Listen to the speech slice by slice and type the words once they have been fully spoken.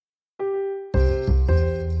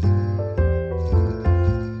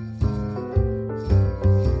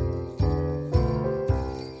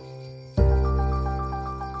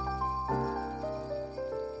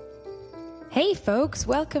folks,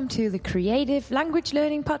 welcome to the Creative Language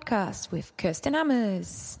Learning Podcast with Kirsten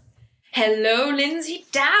Hammers. Hello, Lindsay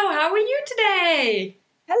Dow. How are you today?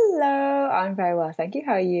 Hello, I'm very well, thank you.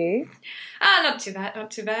 How are you? Not too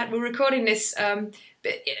bad. We're recording this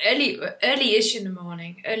early-ish in the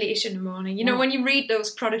morning. You know, when you read those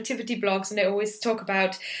productivity blogs and they always talk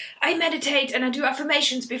about, I meditate and I do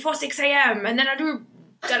affirmations before 6 a.m. and then I do,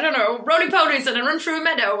 I don't know, roly-polies and I run through a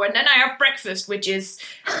meadow and then I have breakfast, which is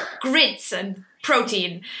grits and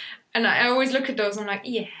protein. And I always look at those and I'm like,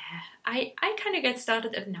 yeah, I kind of get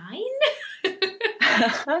started at 9.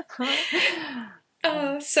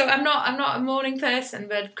 So I'm not a morning person,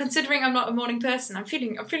 but considering I'm not a morning person, I'm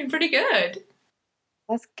feeling pretty good.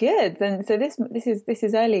 That's good. Then so this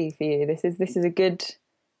is early for you. This is a good.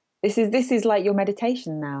 This is like your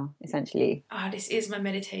meditation now, essentially. This is my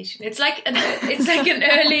meditation. It's like an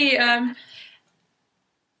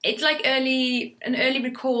early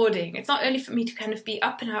recording. It's not early for me to kind of be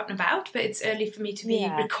up and out and about, but it's early for me to be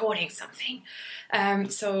recording something.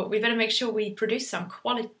 So we better make sure we produce some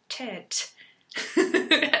quality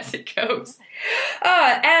as it goes.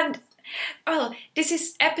 This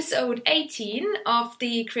is episode 18 of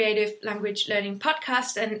the Creative Language Learning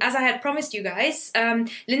Podcast, and as I had promised you guys,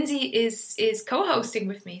 Lindsay is co-hosting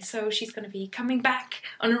with me, so she's going to be coming back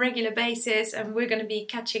on a regular basis, and we're going to be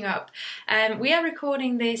catching up. We are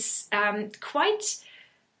recording this quite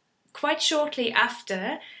shortly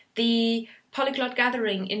after the Polyglot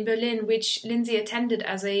gathering in Berlin, which Lindsay attended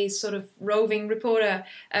as a sort of roving reporter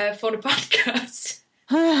for the podcast.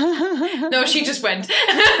 No, she just went.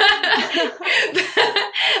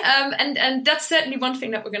 and that's certainly one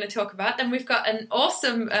thing that we're going to talk about. And we've got an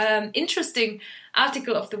awesome, interesting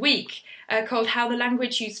article of the week called How the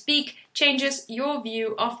Language You Speak Changes Your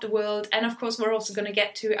View of the World. And of course, we're also going to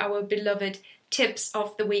get to our beloved tips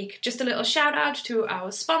of the week. Just a little shout out to our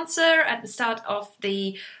sponsor at the start of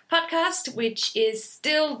the podcast, which is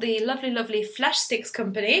still the lovely Flash Sticks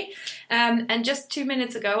company. And just 2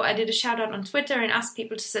 minutes ago, I did a shout out on Twitter and asked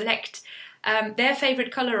people to select their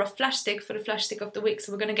favorite color of Flash Stick for the Flash Stick of the week.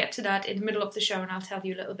 So we're going to get to that in the middle of the show, and I'll tell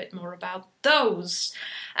you a little bit more about those.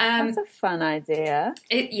 That's a fun idea.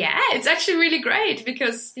 It's actually really great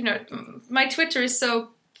because, you know, my Twitter is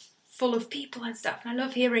so full of people and stuff, and I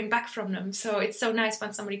love hearing back from them, so it's so nice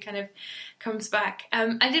when somebody kind of comes back.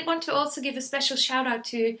 I did want to also give a special shout out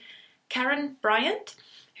to Karen Bryant,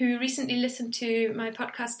 who recently listened to my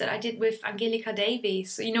podcast that I did with Angelika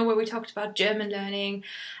Davies, so you know, where we talked about German learning,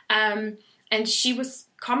 and she was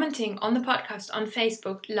commenting on the podcast on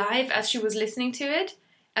Facebook live as she was listening to it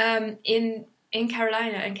in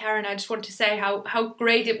Carolina. And Karen, I just want to say how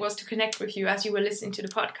great it was to connect with you as you were listening to the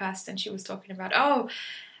podcast, and she was talking about,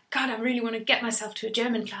 God, I really want to get myself to a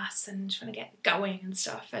German class and trying to get going and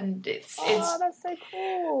stuff. And it's that's so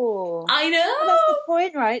cool. I know. Well, that's the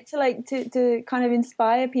point, right? To kind of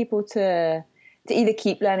inspire people to either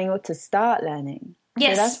keep learning or to start learning.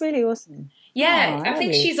 Yes, so that's really awesome. Yeah, I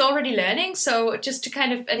think she's already learning. So just to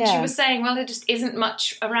kind of, and she was saying, well, there just isn't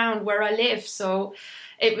much around where I live, so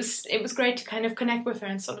it was great to kind of connect with her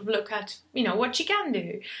and sort of look at, you know, what she can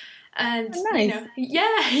do. And nice. You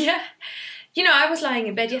know, You know, I was lying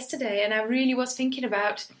in bed yesterday and I really was thinking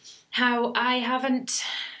about how I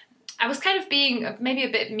was kind of being maybe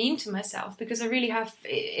a bit mean to myself, because I really have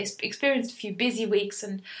experienced a few busy weeks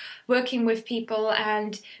and working with people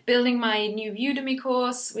and building my new Udemy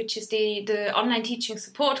course, which is the online teaching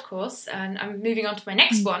support course. And I'm moving on to my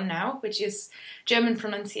next one now, which is German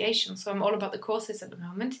pronunciation. So I'm all about the courses at the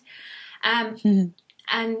moment. And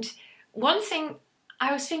one thing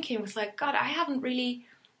I was thinking was like, God, I haven't really...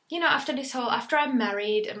 You know, after I'm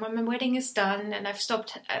married and when my wedding is done and I've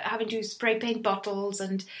stopped having to spray paint bottles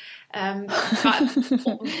and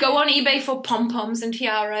go on eBay for pom-poms and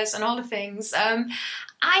tiaras and all the things,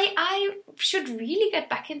 I should really get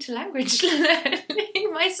back into language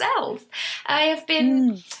learning myself. I've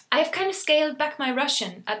kind of scaled back my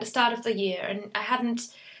Russian at the start of the year, and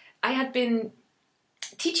I had been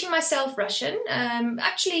teaching myself Russian,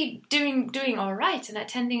 actually doing all right and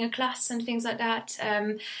attending a class and things like that.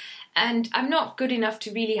 And I'm not good enough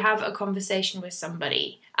to really have a conversation with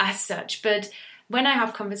somebody as such. But when I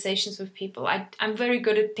have conversations with people, I'm very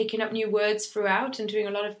good at picking up new words throughout and doing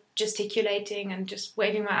a lot of gesticulating and just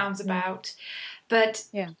waving my arms about. But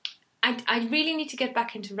I really need to get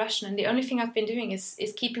back into Russian. And the only thing I've been doing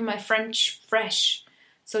is keeping my French fresh,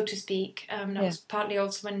 so to speak. That was partly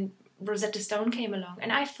also when Rosetta Stone came along,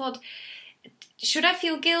 and I thought, should I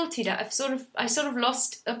feel guilty that I sort of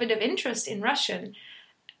lost a bit of interest in Russian,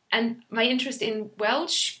 and my interest in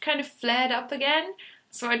Welsh kind of flared up again?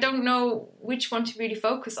 So I don't know which one to really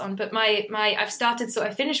focus on. But my I've started, so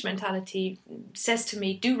I finish mentality says to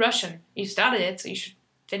me, do Russian. You started it, so you should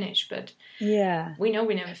finish. But yeah, we know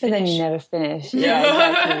we never finish. But then you never finish.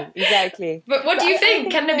 Yeah, exactly. But what do you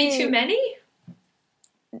think? Can there be too many?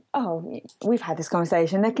 Oh, we've had this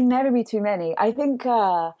conversation. There can never be too many. I think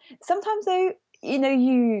sometimes though, you know,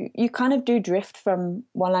 you kind of do drift from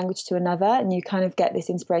one language to another, and you kind of get this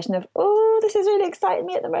inspiration of, oh, this is really exciting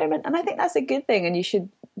me at the moment, and I think that's a good thing, and you should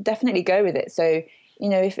definitely go with it. So, you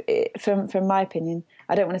know, if from my opinion,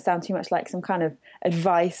 I don't want to sound too much like some kind of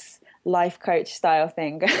advice life coach style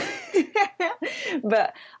thing,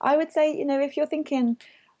 but I would say, you know, if you're thinking,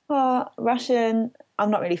 oh, Russian, I'm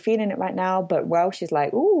not really feeling it right now, but Welsh is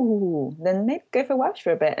like, ooh, then maybe go for Welsh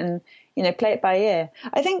for a bit and, you know, play it by ear.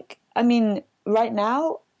 I mean, right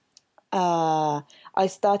now, I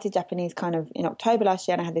started Japanese kind of in October last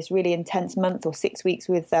year, and I had this really intense month or 6 weeks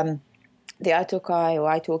with the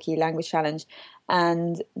Italki language challenge.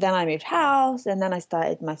 And then I moved house, and then I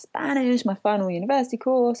started my Spanish, my final university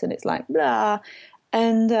course, and it's like, blah.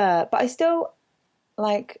 And, but I still,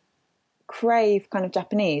 like, crave kind of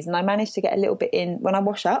Japanese, and I managed to get a little bit in when I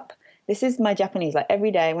wash up. This is my Japanese, like every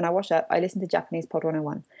day when I wash up I listen to Japanese Pod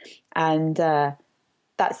 101, and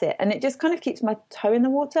that's it. And it just kind of keeps my toe in the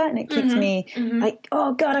water, and it keeps me like,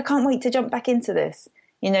 oh god, I can't wait to jump back into this,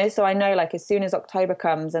 you know. So I know, like, as soon as October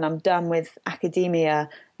comes and I'm done with academia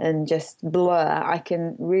and just blur, I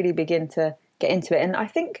can really begin to get into it. And I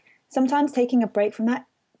think sometimes taking a break from that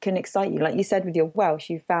can excite you, like you said with your Welsh,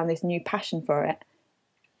 you found this new passion for it.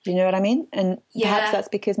 Do you know what I mean? And perhaps that's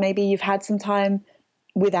because maybe you've had some time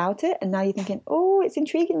without it, and now you're thinking, oh, it's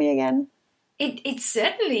intriguing me again. It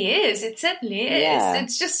certainly is. It certainly is. Yeah.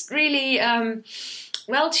 It's just really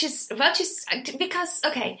Welsh is because,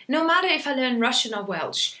 okay, no matter if I learn Russian or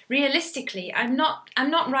Welsh, realistically, I'm not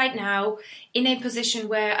right now in a position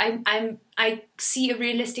where I see a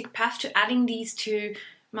realistic path to adding these to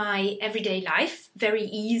my everyday life very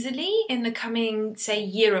easily in the coming, say,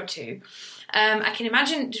 year or two. I can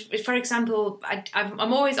imagine, for example,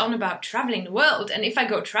 I'm always on about traveling the world, and if I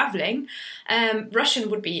go traveling, Russian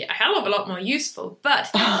would be a hell of a lot more useful. But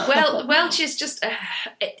Welsh is just,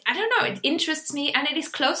 I don't know, it interests me, and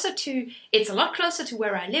it's a lot closer to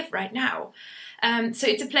where I live right now. So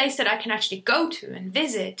it's a place that I can actually go to and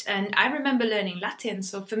visit. And I remember learning Latin,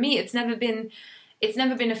 so for me, it's never been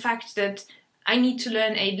a fact that I need to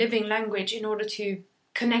learn a living language in order to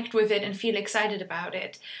connect with it and feel excited about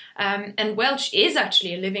it. And Welsh is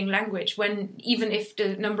actually a living language, even if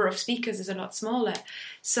the number of speakers is a lot smaller.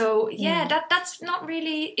 So that's not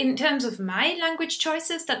really, in terms of my language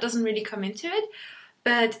choices, that doesn't really come into it.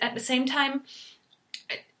 But at the same time,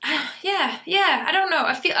 I don't know.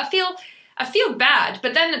 I feel bad,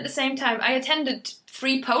 but then at the same time, I attended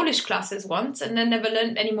 3 Polish classes once and then never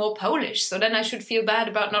learned any more Polish. So then I should feel bad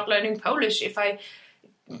about not learning Polish if I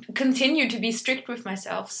continue to be strict with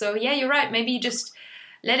myself. So yeah, you're right. Maybe just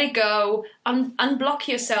let it go, unblock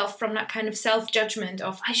yourself from that kind of self-judgment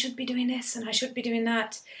of I should be doing this and I should be doing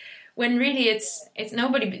that, when really it's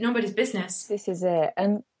nobody's business. This is it.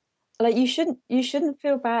 And like, you shouldn't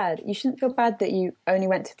feel bad. You shouldn't feel bad that you only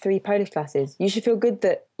went to 3 Polish classes. You should feel good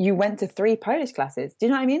that you went to 3 Polish classes. Do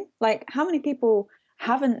you know what I mean? Like, how many people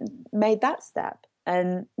haven't made that step?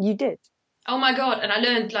 And you did. Oh my god, and I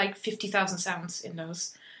learned like 50,000 sounds in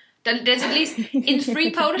those. There's at least, in 3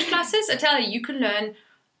 Polish classes, I tell you can learn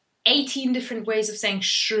 18 different ways of saying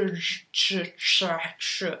sh.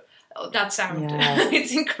 Oh, that sound. Yeah.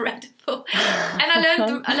 It's incredible. And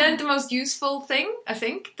I learned the most useful thing, I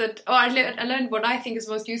think, I learned what I think is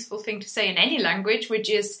the most useful thing to say in any language, which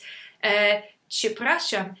is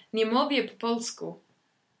przepraszam, nie mówię po polsku.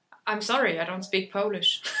 I'm sorry, I don't speak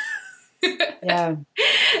Polish. Yeah.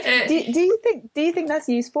 Do you think that's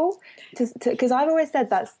useful? Because I've always said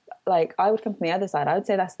that's, like, I would come from the other side. I would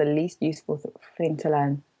say that's the least useful thing to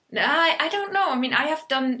learn. I don't know. I mean,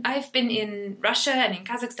 I've been in Russia and in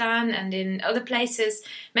Kazakhstan and in other places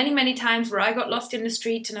many, many times where I got lost in the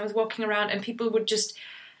street and I was walking around and people would just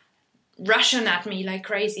Russian at me like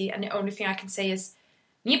crazy, and the only thing I can say is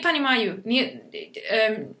nie понимаю, nie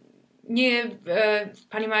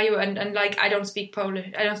понимаю, and like I don't speak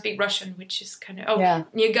Polish, I don't speak Russian, which is kind of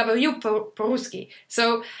nie говорю по-русски.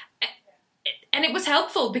 So, and it was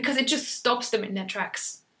helpful because it just stops them in their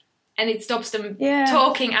tracks. And it stops them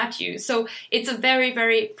talking at you. So it's a very,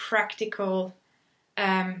 very practical, you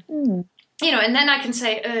know, and then I can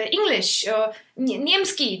say English or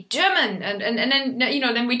Niemski, German, and then, you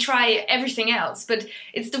know, then we try everything else. But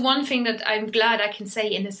it's the one thing that I'm glad I can say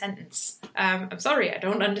in a sentence. I'm sorry, I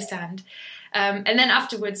don't understand. And then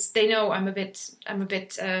afterwards, they know I'm a bit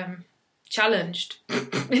challenged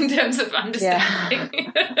in terms of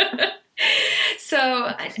understanding. Yeah. So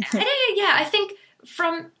I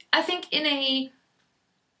think in a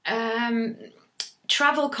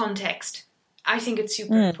travel context, I think it's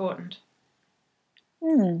super important.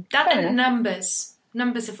 That and numbers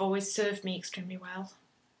have always served me extremely well.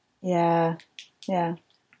 Yeah.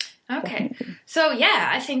 Okay, definitely. So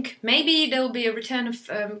I think maybe there'll be a return of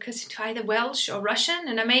to either Welsh or Russian,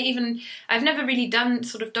 and I've never really done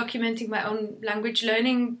sort of documenting my own language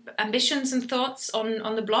learning ambitions and thoughts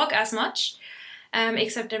on the blog as much,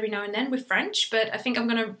 except every now and then with French. But I think I'm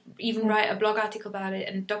going to even write a blog article about it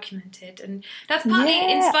and document it, and that's partly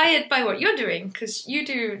inspired by what you're doing, because you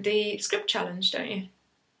do the script challenge, don't you?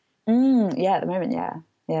 Yeah, at the moment,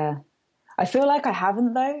 yeah. I feel like I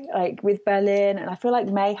haven't though, like with Berlin, and I feel like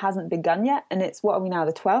May hasn't begun yet, and it's, what are we now,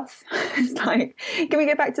 the 12th? It's like, can we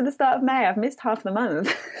go back to the start of May? I've missed half the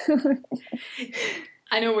month.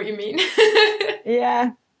 I know what you mean.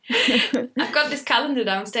 Yeah. I've got this calendar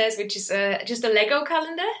downstairs, which is just a Lego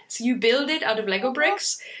calendar. So you build it out of Lego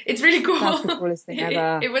bricks. It's really cool. That's the coolest thing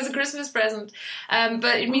ever. It was a Christmas present.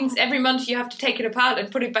 But it means every month you have to take it apart and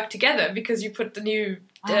put it back together, because you put the new...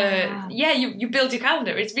 you build your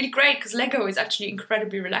calendar. It's really great because Lego is actually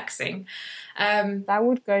incredibly relaxing. That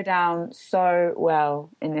would go down so well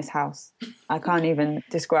in this house. I can't even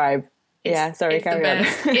describe. Carry on.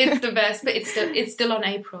 It's the best, but it's still on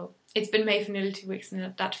April. It's been May for nearly 2 weeks,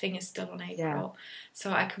 and that thing is still on April. Yeah. So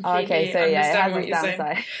I completely understand what you're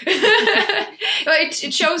saying. Well,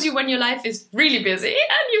 it shows you when your life is really busy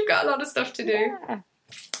and you've got a lot of stuff to do. Yeah.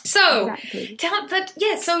 So,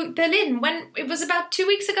 so Berlin, when it was about 2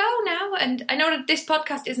 weeks ago now, and I know that this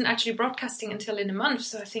podcast isn't actually broadcasting until in a month,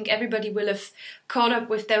 so I think everybody will have caught up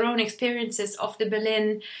with their own experiences of the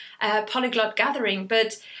Berlin Polyglot gathering.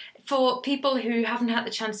 But for people who haven't had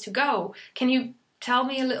the chance to go, can you tell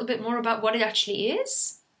me a little bit more about what it actually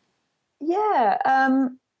is? Yeah,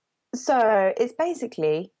 so it's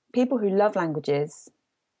basically people who love languages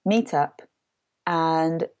meet up,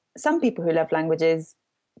 and some people who love languages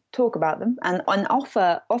talk about them and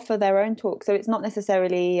offer their own talk. So it's not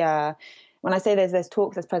necessarily when I say there's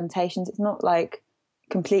talks, there's presentations, it's not like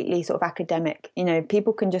completely sort of academic.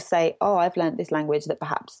 People can just say, oh, I've learned this language that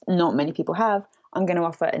perhaps not many people have. I'm going to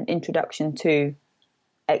offer an introduction to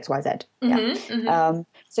XYZ.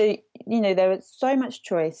 So there is so much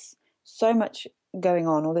choice, so much going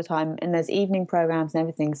on all the time, and there's evening programs and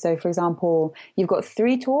everything. So for example, you've got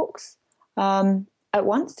 3 talks at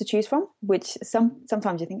once to choose from, which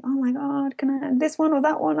sometimes you think, oh my God, can I this one or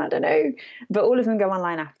that one? I don't know. But all of them go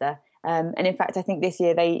online after. And in fact, I think this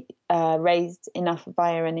year they raised enough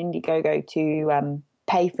via an Indiegogo to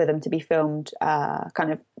pay for them to be filmed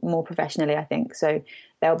kind of more professionally, I think. So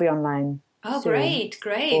they'll be online. Oh, soon.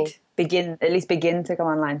 Great. Begin to go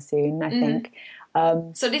online soon, I think.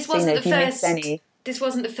 So this wasn't the first... This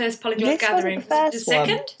wasn't the first Polyglot gathering. Was the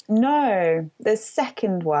second? No, the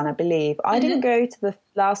second one, I believe. I didn't go to the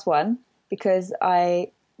last one because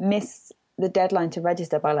I missed the deadline to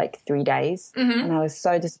register by like 3 days. And I was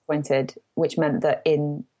so disappointed, which meant that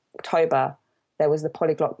in October there was the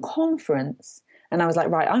Polyglot conference. And I was like,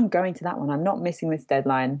 right, I'm going to that one. I'm not missing this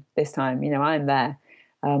deadline this time. I'm there.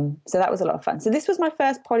 So that was a lot of fun. So this was my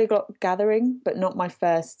first Polyglot gathering, but not my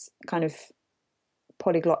first kind of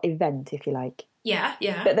Polyglot event, if you like. Yeah.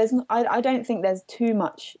 But I don't think there's too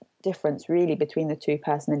much difference really between the two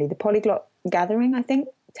personally. The Polyglot gathering, I think,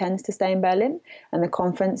 tends to stay in Berlin, and the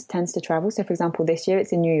conference tends to travel. So for example, this year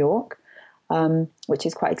it's in New York, which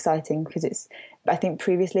is quite exciting because I think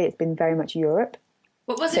previously it's been very much Europe.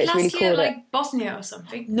 What was it last really year, like Bosnia or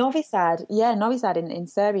something? Novi Sad in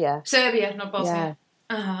Serbia. Serbia, not Bosnia.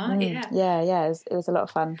 Yeah. It was a lot of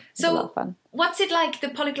fun. What's it like, the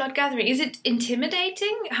Polyglot gathering? Is it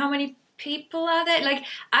intimidating? How many people are there? Like,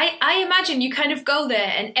 I imagine you kind of go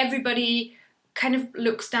there and everybody kind of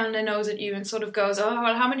looks down their nose at you and sort of goes, oh,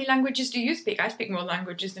 well, how many languages do you speak? I speak more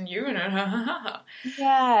languages than you.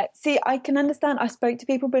 Yeah, see, I can understand. I spoke to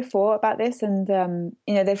people before about this, and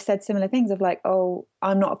they've said similar things of like, oh,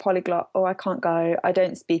 I'm not a polyglot, or I can't go, I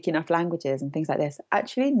don't speak enough languages and things like this.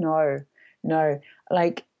 Actually, no.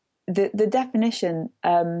 Like the definition,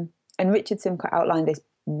 and Richard Simcott outlined this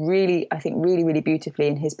really beautifully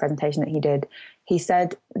in his presentation that he did. He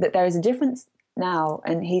said that there is a difference now,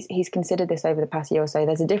 and he's considered this over the past year or so.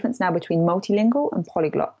 There's a difference now between multilingual and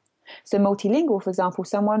polyglot. So multilingual, for example,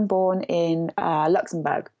 someone born in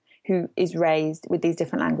Luxembourg who is raised with these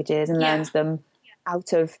different languages and learns them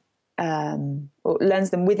out of or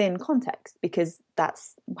learns them within context, because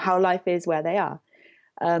that's how life is where they are.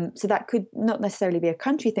 So that could not necessarily be a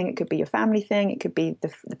country thing. It could be your family thing. It could be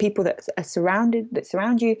the people that surround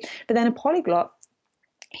you. But then a polyglot,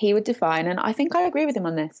 he would define, and I think I agree with him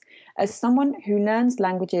on this, as someone who learns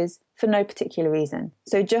languages for no particular reason.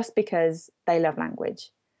 So just because they love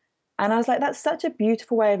language. And I was like, that's such a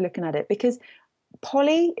beautiful way of looking at it, because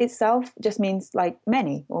poly itself just means like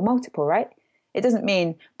many or multiple, right? It doesn't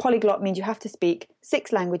mean polyglot means you have to speak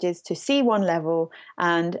 6 languages to C1 level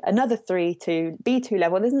and another 3 to B2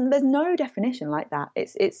 level. There's no definition like that.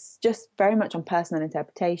 It's just very much on personal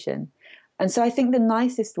interpretation. And so I think the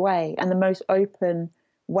nicest way and the most open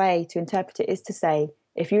way to interpret it is to say,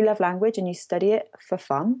 if you love language and you study it for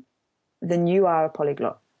fun, then you are a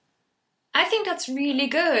polyglot. I think that's really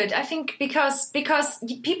good. I think because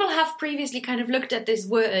people have previously kind of looked at this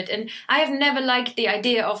word, and I have never liked the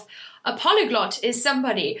idea of a polyglot is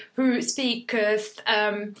somebody who speaks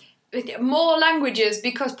more languages,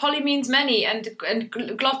 because poly means many and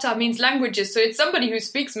glotta means languages. So it's somebody who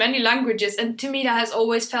speaks many languages. And to me, that has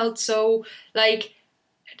always felt so like,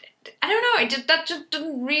 I don't know, that just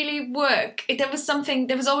didn't really work. There was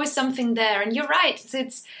always something there. And you're right.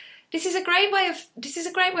 This is a great way of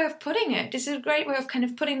putting it. This is a great way of kind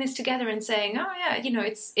of putting this together and saying, oh yeah, you know,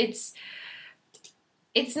 it's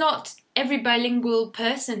not every bilingual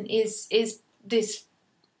person is this,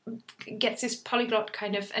 gets this polyglot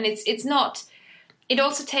kind of, and it's not. It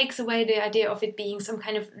also takes away the idea of it being some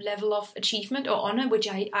kind of level of achievement or honor, which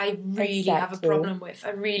I really have a problem with.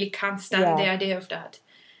 I really can't stand the idea of that.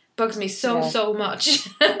 Bugs me so much.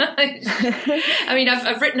 I mean,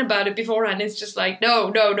 I've written about it beforehand. It's just like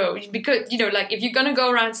no, because, you know, like if you're gonna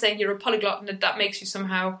go around saying you're a polyglot and that makes you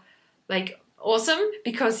somehow like awesome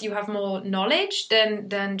because you have more knowledge, then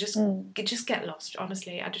just get lost.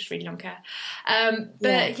 Honestly, I just really don't care.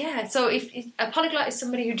 But so if a polyglot is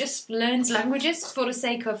somebody who just learns languages for the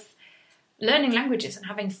sake of learning languages and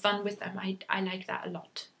having fun with them, I like that a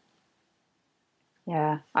lot.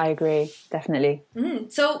 Yeah, I agree, definitely.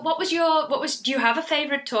 So do you have a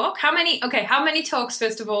favourite talk? How many talks,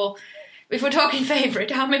 first of all, if we're talking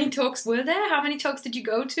favourite, how many talks were there? How many talks did you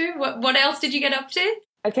go to? What else did you get up to?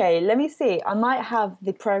 Okay, let me see. I might have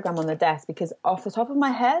the programme on the desk, because off the top of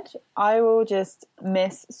my head, I will just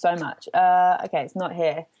miss so much. Okay, it's not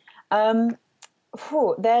here.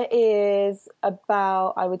 There is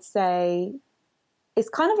about, I would say, it's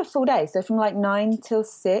kind of a full day. So from like 9 till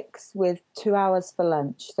 6 with 2 hours for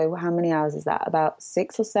lunch. So how many hours is that? About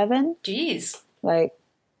 6 or 7? Jeez.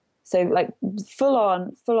 So full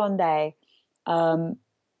on day. And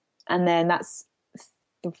then that's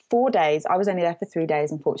 4 days. I was only there for 3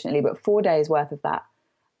 days, unfortunately, but 4 days worth of that.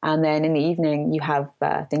 And then in the evening, you have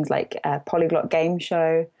things like a polyglot game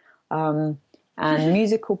show, and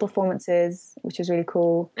musical performances, which is really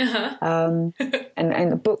cool. And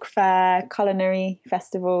a book fair, culinary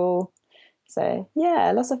festival. So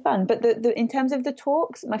yeah, lots of fun. But the in terms of the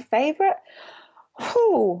talks, my favourite,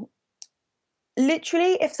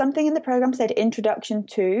 literally, if something in the programme said introduction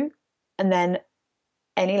to, and then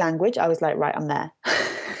any language, I was like, right, I'm there.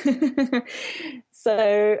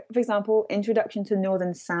 So, for example, introduction to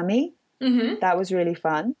Northern Sami. That was really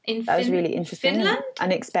fun. That was really interesting. Finland?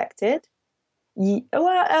 Unexpected.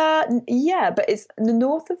 But it's the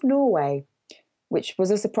north of Norway, which was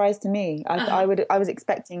a surprise to me. I was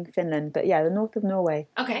expecting Finland, but yeah, the north of Norway.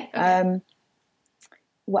 Okay.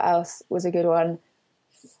 What else was a good one?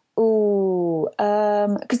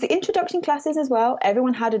 Because the introduction classes as well,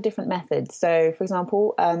 everyone had a different method. So, for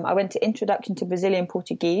example, I went to Introduction to Brazilian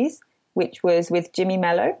Portuguese, which was with Jimmy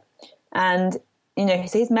Mello, and you know,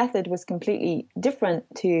 his method was completely different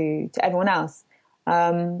to everyone else.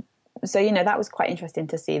 So, you know, that was quite interesting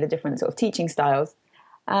to see the different sort of teaching styles.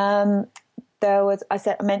 I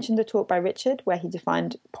mentioned a talk by Richard where he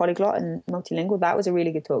defined polyglot and multilingual. That was a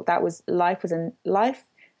really good talk. That was life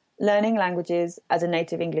learning languages as a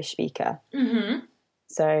native English speaker.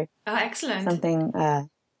 So, excellent. Something I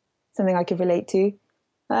could relate to.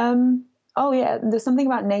 There's something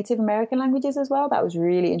about Native American languages as well. That was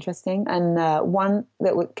really interesting. And one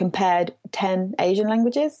that compared 10 Asian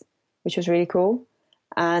languages, which was really cool.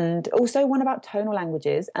 And also one about tonal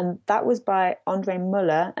languages, and that was by Andre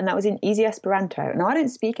Muller, and that was in Easy Esperanto. Now, I don't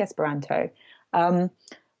speak Esperanto,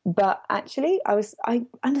 but actually I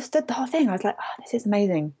understood the whole thing. I was like, oh, this is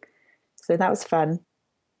amazing. So that was fun.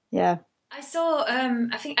 Yeah. I saw,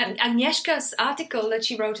 I think, Agnieszka's article that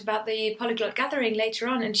she wrote about the Polyglot Gathering later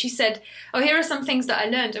on, and she said, oh, here are some things that I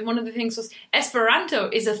learned, and one of the things was Esperanto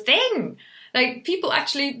is a thing. Like, people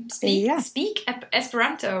actually speak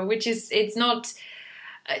Esperanto, which is, it's not...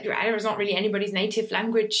 It's not really anybody's native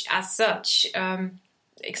language as such,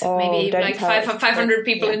 except maybe like 500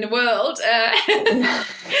 people in the world.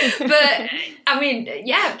 But I mean,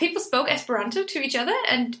 yeah, people spoke Esperanto to each other,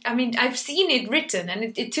 and I mean, I've seen it written,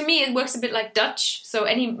 and to me it works a bit like Dutch. So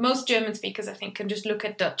most German speakers, I think, can just look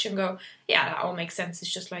at Dutch and go, yeah, that all makes sense.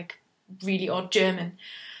 It's just like really odd German.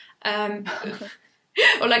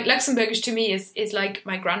 Or like Luxembourgish to me is like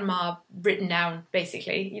my grandma written down,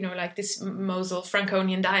 basically, like this Mosel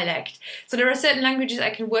Franconian dialect. So there are certain languages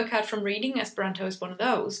I can work out from reading. Esperanto is one of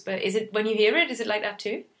those. But is it, when you hear it, is it like that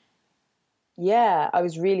too? Yeah, I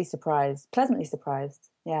was really surprised, pleasantly surprised.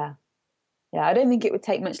 Yeah. Yeah, I don't think it would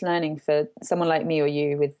take much learning for someone like me or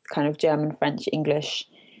you with kind of German, French, English,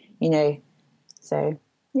 So,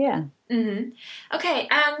 yeah. Mm-hmm. Okay,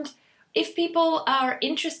 and if people are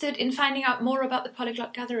interested in finding out more about the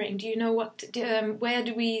Polyglot Gathering, do you know where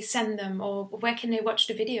do we send them, or where can they watch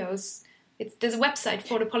the videos? There's a website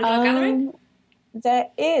for the Polyglot Gathering? There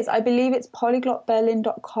is. I believe it's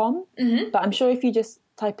polyglotberlin.com, but I'm sure if you just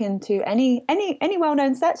type into any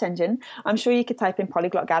well-known search engine, I'm sure you could type in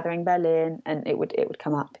Polyglot Gathering Berlin and it would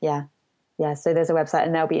come up. Yeah. Yeah, so there's a website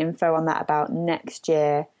and there'll be info on that about next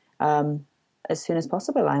year as soon as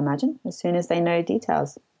possible, I imagine, as soon as they know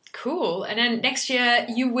details. Cool. And then next year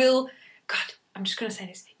you will, God, I'm just going to say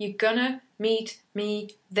this, you're going to meet me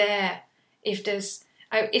there. If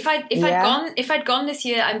I'd gone this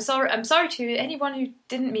year, I'm sorry to anyone who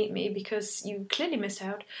didn't meet me, because you clearly missed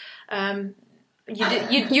out.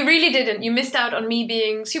 You really didn't. You missed out on me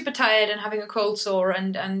being super tired and having a cold sore,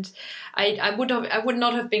 and I would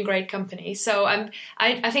not have been great company. So I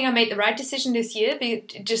think I made the right decision this year,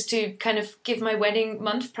 just to kind of give my wedding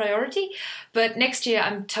month priority. But next year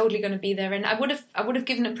I'm totally going to be there, and I would have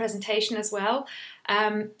given a presentation as well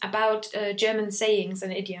about German sayings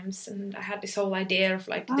and idioms, and I had this whole idea of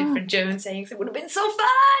like the different German sayings. It would have been so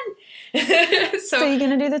fun. So you're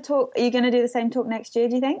going to do the talk? Are you going to do the same talk next year?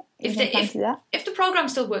 Do you think? If the program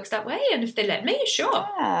still works that way, and if they let me, sure.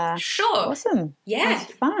 Yeah. Sure. Awesome. Yeah.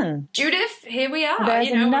 That's fun. Judith, here we are.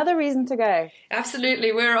 There's another reason to go.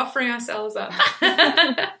 Absolutely. We're offering ourselves up.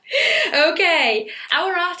 Okay.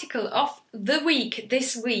 Our article of the week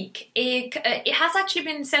this week, it has actually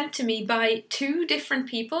been sent to me by two different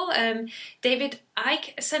people. David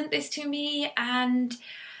Ike sent this to me, and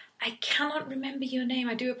I cannot remember your name.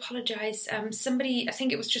 I do apologise. Somebody, I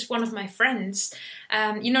think it was just one of my friends.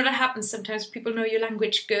 That happens sometimes. People know your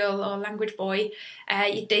language girl or language boy.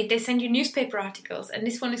 They send you newspaper articles. And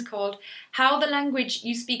this one is called How the Language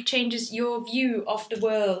You Speak Changes Your View of the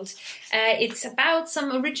World. It's about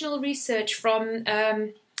some original research from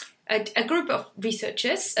a group of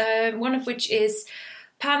researchers, one of which is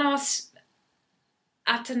Panos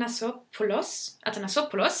Athanasopoulos,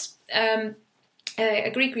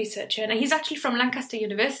 a Greek researcher, and he's actually from Lancaster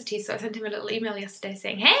University, so I sent him a little email yesterday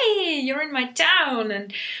saying, hey, you're in my town,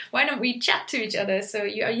 and why don't we chat to each other? So,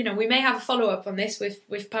 we may have a follow-up on this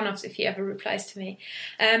with Panos if he ever replies to me.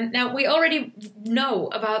 Now, we already know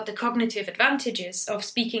about the cognitive advantages of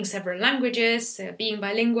speaking several languages, being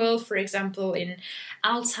bilingual, for example, in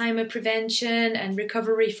Alzheimer prevention and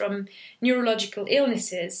recovery from neurological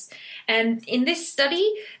illnesses. And in this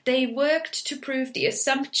study, they worked to prove the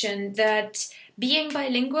assumption that being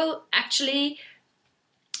bilingual actually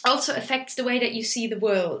also affects the way that you see the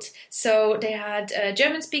world. So they had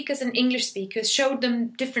German speakers and English speakers, showed them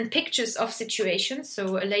different pictures of situations,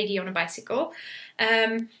 so a lady on a bicycle,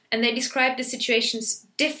 and they described the situations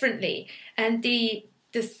differently. And the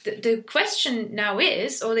question now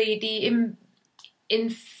is, or the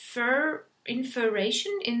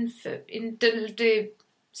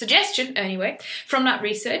suggestion anyway from that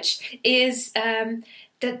research is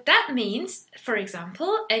that means, for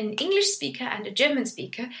example, an English speaker and a German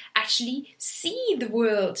speaker actually see the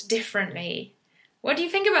world differently. What do you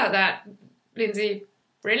think about that, Lindsay?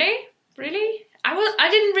 Really? I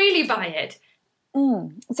didn't really buy it.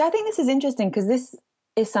 So I think this is interesting because this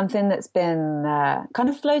is something that's been kind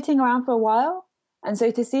of floating around for a while. And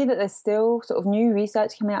so to see that there's still sort of new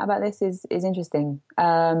research coming out about this is interesting.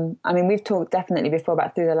 We've talked definitely before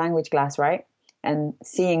about through the language glass, right? And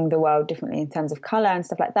seeing the world differently in terms of colour and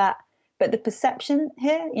stuff like that. But the perception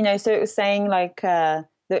here, so it was saying like the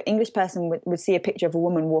English person would see a picture of a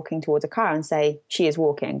woman walking towards a car and say, she is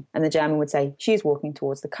walking. And the German would say, she is walking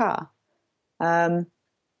towards the car. But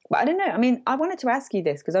I don't know. I wanted to ask you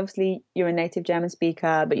this because obviously you're a native German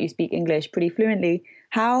speaker, but you speak English pretty fluently.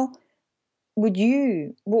 How would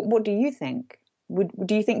you, what do you think?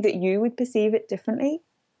 Do you think that you would perceive it differently?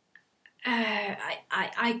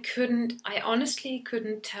 I honestly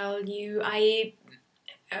couldn't tell you. I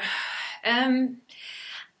can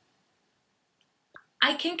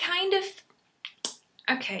kind of,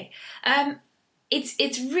 okay.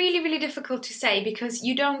 it's really, really difficult to say, because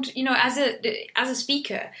you don't, as a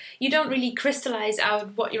speaker, you don't really crystallize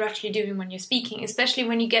out what you're actually doing when you're speaking, especially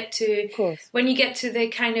when you get to the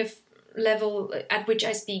kind of level at which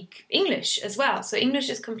I speak English as well. So English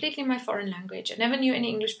is completely my foreign language. I never knew any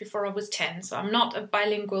English before I was 10, so I'm not a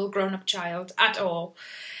bilingual grown-up child at all.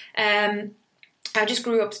 I just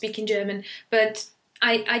grew up speaking German, but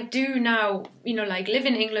I do now, live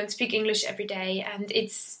in England, speak English every day, and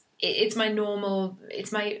it's my normal,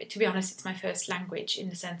 to be honest, it's my first language, in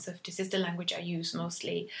the sense of this is the language I use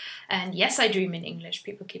mostly. And yes, I dream in English.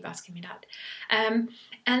 People keep asking me that.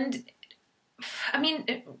 And I mean,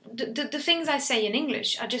 the things I say in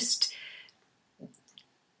English are just,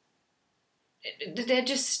 they're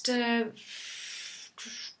just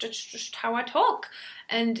how I talk.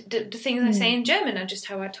 And the things I say in German are just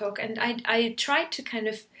how I talk. And I try to kind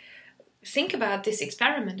of think about this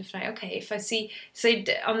experiment of like, okay, if I say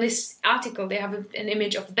on this article they have an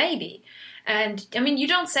image of a baby, and I mean, you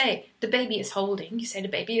don't say the baby is holding, you say the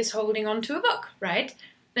baby is holding onto a book, right?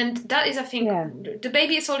 And that is, I think, the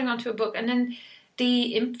baby is holding onto a book, and then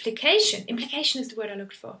the implication is the word I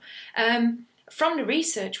looked for, from the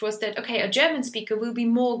research was that, okay, a German speaker will be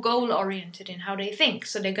more goal oriented in how they think,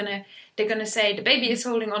 so they're gonna say the baby is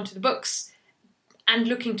holding onto the books and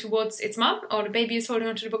looking towards its mum, or the baby is holding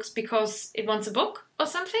onto the books because it wants a book or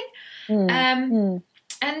something. And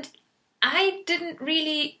I didn't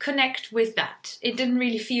really connect with that. It didn't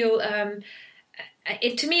really feel... to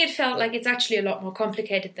me, it felt like it's actually a lot more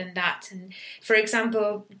complicated than that. And for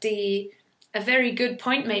example, a very good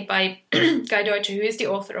point made by Guy Deutscher, who is the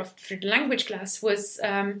author of For the Language Class, was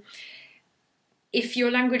if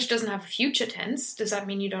your language doesn't have a future tense, does that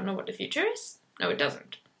mean you don't know what the future is? No, it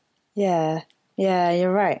doesn't. Yeah,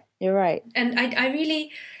 you're right. And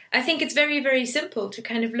I think it's very, very simple to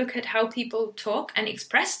kind of look at how people talk and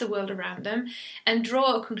express the world around them and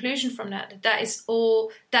draw a conclusion from that. That is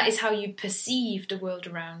how you perceive the world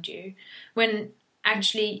around you, when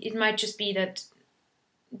actually it might just be that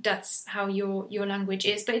that's how your language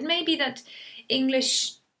is. But it may be that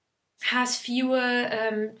English has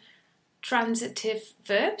fewer transitive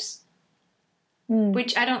verbs,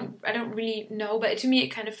 which I don't really know, but to me it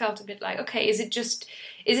kind of felt a bit like, okay, is it just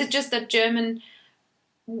that German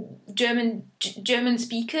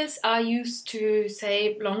speakers are used to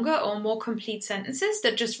say longer or more complete sentences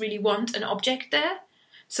that just really want an object there?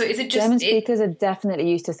 So is it just... German speakers are definitely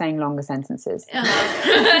used to saying longer sentences.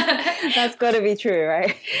 That's got to be true,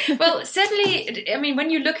 right? Well, certainly, I mean, when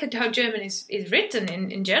you look at how German is written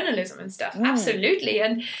in journalism and stuff, absolutely.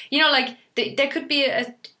 And, there could be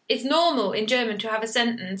it's normal in German to have a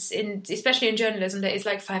sentence, especially in journalism, that is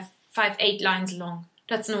like 8 lines long.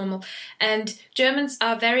 That's normal. And Germans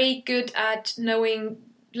are very good at knowing,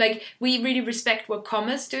 like, we really respect what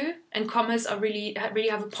commas do, and commas are really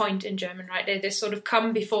have a point in German, right? They sort of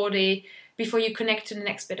come before you connect to the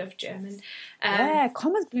next bit of German.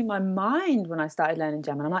 Commas blew my mind when I started learning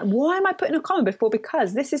German. I'm like, why am I putting a comma before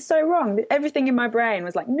because? This is so wrong. Everything in my brain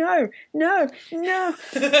was like, no.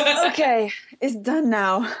 Okay, it's done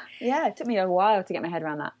now. Yeah, it took me a while to get my head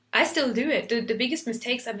around that. I still do it. The biggest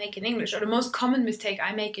mistakes I make in English, or the most common mistake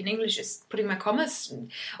I make in English, is putting my commas,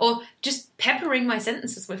 or just peppering my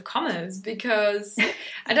sentences with commas, because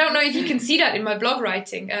I don't know if you can see that in my blog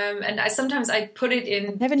writing. And sometimes I put it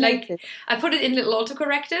in, I put it in little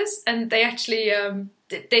autocorrectors, and they actually,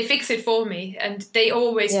 they fix it for me, and they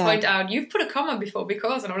always point out, you've put a comma before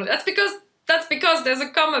because, and all of that. That's because there's a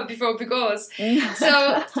comma before because.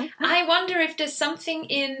 So I wonder if there's something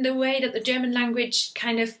in the way that the German language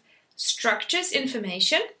kind of structures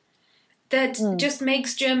information that just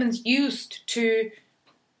makes Germans used to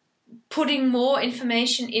putting more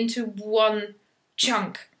information into one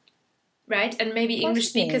chunk, right? And maybe English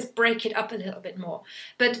speakers break it up a little bit more.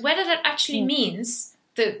 But whether that actually means,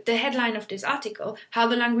 the headline of this article, how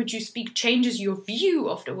the language you speak changes your view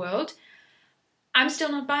of the world, I'm still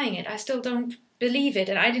not buying it. I still don't believe it.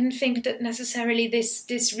 And I didn't think that necessarily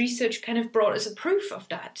this research kind of brought us a proof of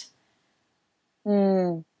that.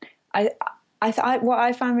 What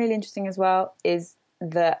I found really interesting as well is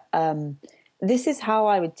that this is how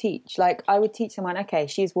I would teach. Like, I would teach someone, okay,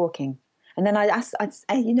 she's walking. And then I'd say,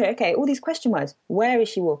 okay, all these question words. Where is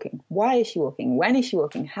she walking? Why is she walking? When is she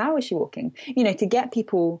walking? How is she walking? To get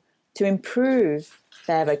people to improve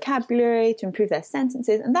their vocabulary, to improve their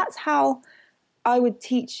sentences. And that's how I would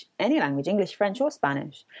teach any language, English, French or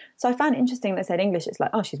Spanish. So I found it interesting that said English, it's like,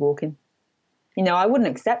 oh, she's walking. I wouldn't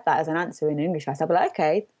accept that as an answer in English class. I'd be like,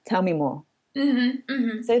 okay, tell me more.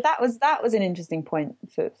 So that was an interesting point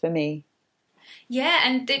for me. Yeah,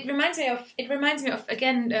 and it reminds me of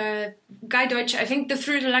again, Guy Deutscher. I think the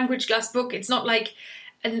Through the Language Glass book. It's not like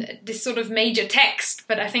this sort of major text,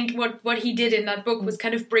 but I think what he did in that book was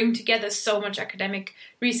kind of bring together so much academic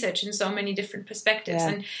research and so many different perspectives.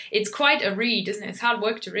 And it's quite a read, isn't it? It's hard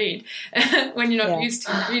work to read when you're not used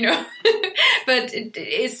to, But it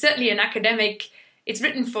is certainly an academic. It's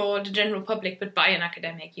written for the general public, but by an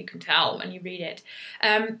academic, you can tell when you read it.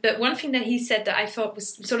 But one thing that he said that I thought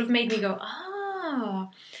was sort of made me go,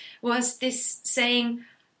 was this saying,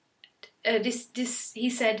 he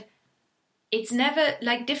said, it's never,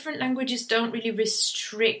 like, different languages don't really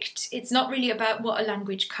restrict. It's not really about what a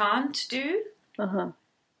language can't do. Uh-huh.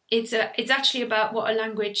 It's actually about what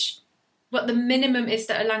the minimum is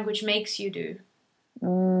that a language makes you do.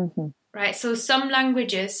 Mm-hmm. Right? So some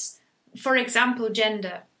languages, for example,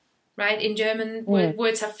 gender, right? In German,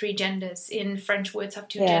 words have 3 genders. In French, words have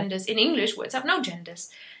 2 genders. In English, words have no genders,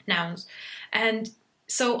 nouns. And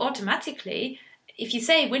so automatically, if you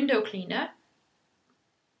say window cleaner,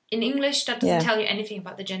 in English, that doesn't tell you anything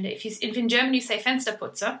about the gender. If in German you say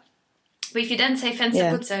Fensterputzer, but if you then say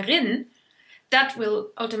Fensterputzerin, that will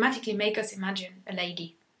automatically make us imagine a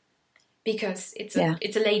lady, because it's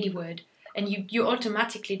a lady word. And you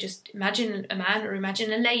automatically just imagine a man or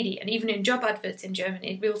imagine a lady. And even in job adverts in German,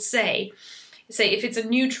 it will say if it's a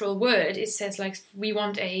neutral word, it says like, we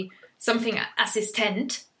want something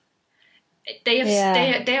assistent. They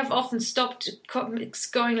have often stopped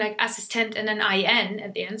going like assistent and then IN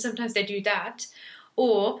at the end. Sometimes they do that.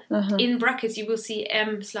 Or in brackets you will see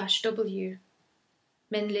M/W.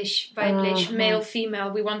 Männlich, weiblich, male,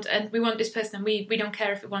 female. We want this person, and we don't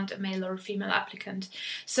care if we want a male or a female applicant.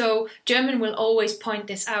 So German will always point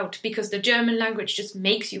this out, because the German language just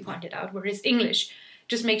makes you point it out, whereas English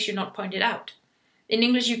just makes you not point it out. In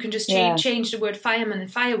English you can just change the word fireman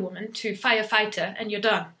and firewoman to firefighter and you're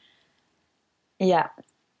done. Yeah.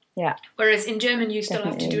 Whereas in German, you still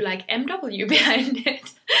have to do like MW behind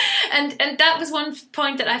it. And that was one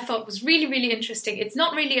point that I thought was really, really interesting. It's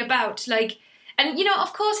not really about like, and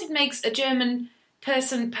of course it makes a German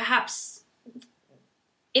person perhaps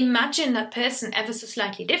imagine that person ever so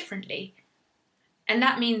slightly differently. And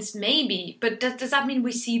that means maybe, but does that mean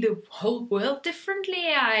we see the whole world differently?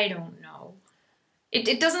 I don't know.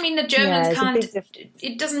 It doesn't mean that Germans can't,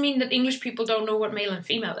 it doesn't mean that English people don't know what male and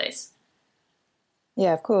female is.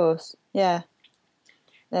 Yeah, of course. Yeah,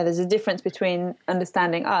 there's a difference between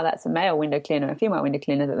understanding, that's a male window cleaner, a female window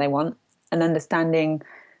cleaner that they want, and understanding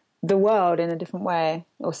the world in a different way,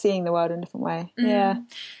 or seeing the world in a different way. Mm. Yeah.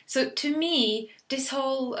 So to me, this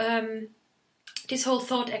whole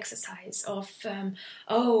thought exercise of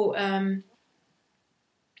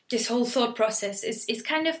this whole thought process is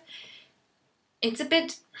kind of, it's a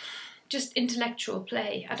bit just intellectual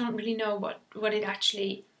play. I don't really know what it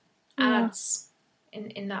actually adds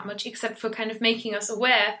in that much, except for kind of making us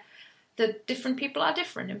aware that different people are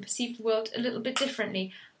different and perceive the world a little bit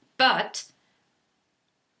differently. But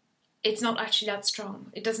it's not actually that strong.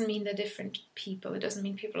 It doesn't mean they're different people. It doesn't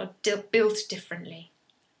mean people are built differently.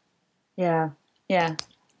 Yeah.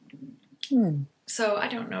 So I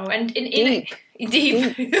don't know. And deep.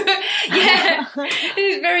 Yeah,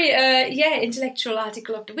 it's a very intellectual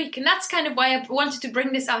article of the week, and that's kind of why I wanted to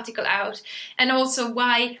bring this article out, and also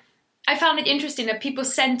why I found it interesting that people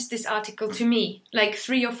sent this article to me, like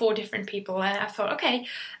 3 or 4 different people, and I thought, okay,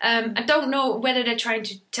 I don't know whether they're trying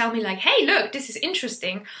to tell me like, hey, look, this is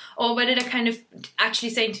interesting, or whether they're kind of actually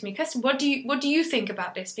saying to me, Kirsten, what do you think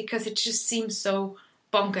about this? Because it just seems so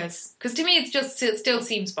bonkers. Because to me, it still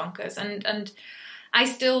seems bonkers, and I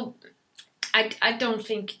don't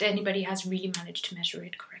think that anybody has really managed to measure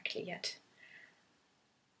it correctly yet.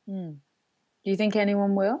 Do you think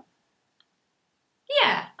anyone will?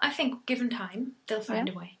 Yeah, I think given time, they'll find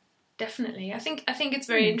a way. Definitely. I think it's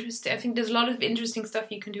very interesting. I think there's a lot of interesting stuff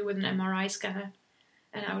you can do with an MRI scanner,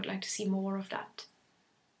 and I would like to see more of that.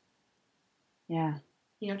 Yeah.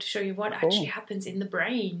 To show you what actually happens in the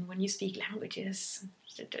brain when you speak languages.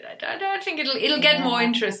 I think it'll get more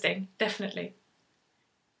interesting, definitely.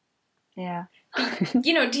 Yeah.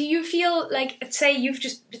 Do you feel like, say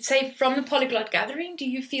from the Polyglot gathering, do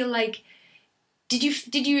you feel like, did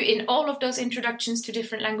you in all of those introductions to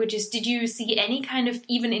different languages, did you see any kind of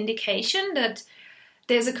even indication that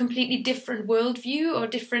there's a completely different worldview or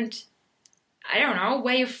different, I don't know,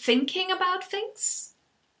 way of thinking about things?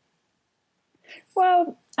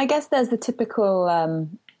 Well, I guess there's the typical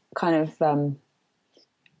kind of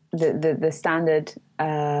the standard,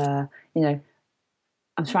 I'm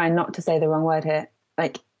trying not to say the wrong word here,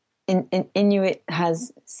 like in Inuit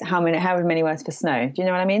has however many words for snow. Do you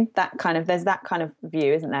know what I mean? There's that kind of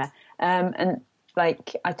view, isn't there? And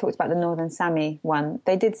like I talked about the Northern Sami one,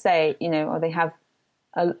 they did say, or they have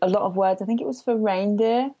a lot of words. I think it was for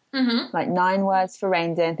reindeer, like 9 words for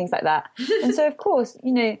reindeer and things like that. And so, of course,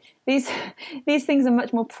 these things are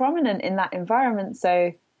much more prominent in that environment.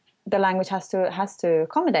 So the language has to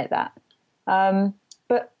accommodate that.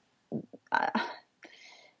 But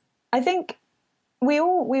I think we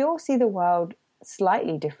all see the world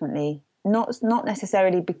slightly differently, not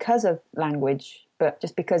necessarily because of language, but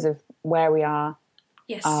just because of where we are,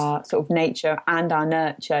 yes, our sort of nature and our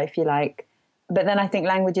nurture, if you like. But then I think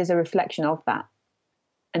language is a reflection of that,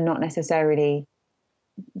 and not necessarily.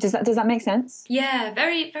 Does that make sense? Yeah,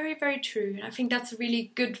 very, very, very true. And I think that's a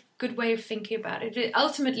really good way of thinking about it.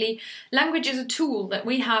 Ultimately, language is a tool that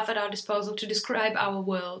we have at our disposal to describe our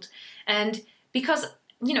world. And because,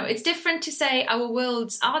 it's different to say our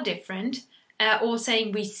worlds are different or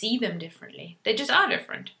saying we see them differently. They just are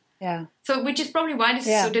different. Yeah. So, which is probably why this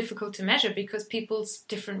is so difficult to measure, because people's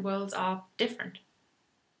different worlds are different.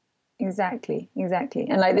 Exactly.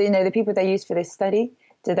 And like, the people they used for this study,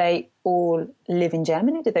 do they all live in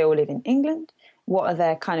Germany? Do they all live in England? What are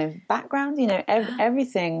their kind of backgrounds?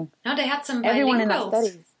 Everything. No, they had some bilinguals. Everyone in that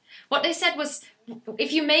study. What they said was,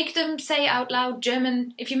 if you make them say out loud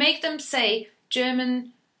German, if you make them say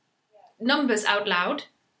German numbers out loud,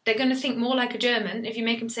 they're going to think more like a German. If you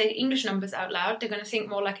make them say English numbers out loud, they're going to think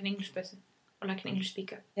more like an English person or like an English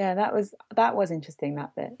speaker. Yeah, that was interesting,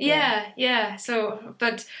 that bit. Yeah. So,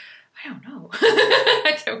 but I don't know.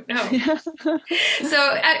 I don't know.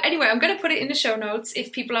 So anyway, I'm going to put it in the show notes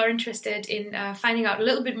if people are interested in finding out a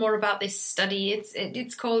little bit more about this study.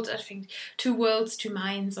 It's called, I think, 2 Worlds, 2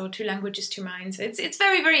 Minds, or 2 Languages, 2 Minds. It's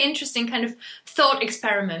very, very interesting kind of thought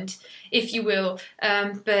experiment, if you will,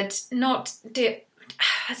 but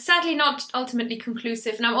sadly not ultimately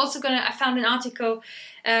conclusive. And I'm also I found an article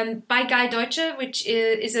by Guy Deutscher, which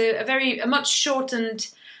is a much shortened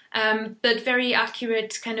but very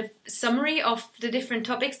accurate kind of summary of the different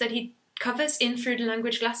topics that he covers in Through the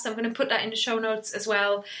Language Glass. So I'm going to put that in the show notes as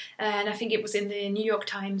well. And I think it was in the New York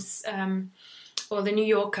Times or the New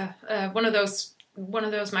Yorker, one of those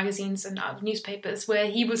magazines and newspapers, where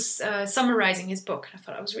he was summarizing his book. I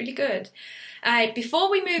thought that was really good.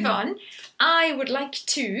 Before we move on, I would like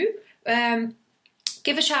to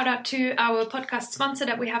give a shout out to our podcast sponsor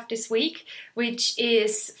that we have this week, which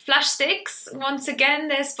is Flash Sticks. Once again,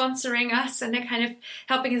 they're sponsoring us and they're kind of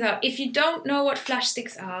helping us out. If you don't know what Flash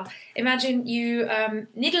Sticks are, imagine you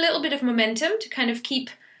need a little bit of momentum to kind of keep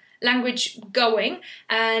language going,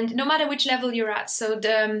 and no matter which level you're at, so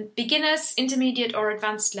the beginners, intermediate or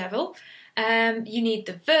advanced level, you need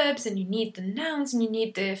the verbs and you need the nouns and you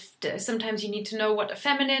need sometimes you need to know what a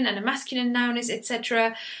feminine and a masculine noun is,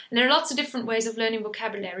 etc. And there are lots of different ways of learning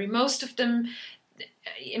vocabulary. Most of them,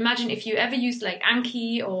 imagine if you ever used like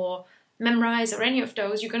Anki or Memrise or any of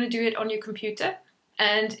those, you're going to do it on your computer.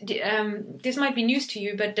 And this might be news to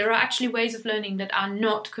you, but there are actually ways of learning that are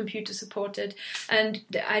not computer supported. And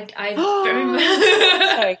I very much...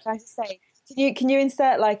 Sorry, can I just say, can you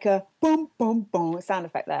insert like a boom boom boom sound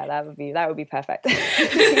effect there? That would be perfect.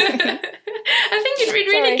 I think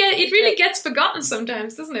it really gets forgotten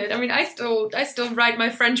sometimes, doesn't it? I mean, I still write my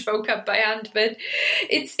French vocab by hand, but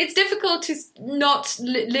it's difficult to not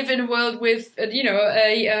live in a world with an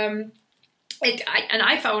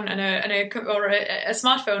iPhone and a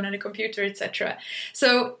smartphone and a computer, etc.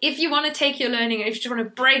 So if you want to take your learning and if you want to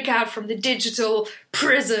break out from the digital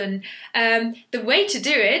prison, the way to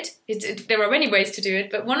do it, there are many ways to do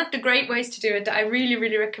it, but one of the great ways to do it that I really,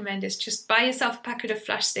 really recommend is just buy yourself a packet of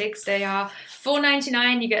Flash Sticks. They are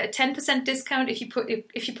 $4.99. You get a 10% discount if you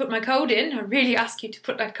put my code in. I really ask you to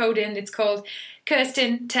put that code in. It's called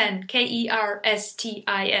Kerstin10,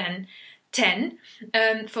 Kerstin 10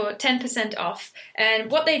 for 10% off. And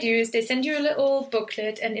what they do is they send you a little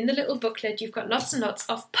booklet, and in the little booklet you've got lots and lots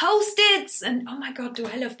of post-its, and oh my god, do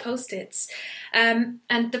I love post-its. And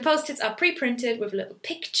the post-its are pre-printed with a little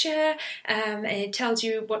picture, and it tells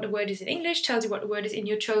you what the word is in English, tells you what the word is in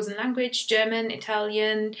your chosen language, German,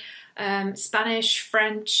 Italian, Spanish,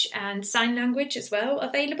 French, and sign language as well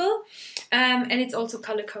available. And it's also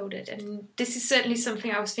color-coded. And this is certainly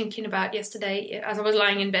something I was thinking about yesterday as I was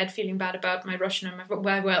lying in bed feeling bad about my Russian and my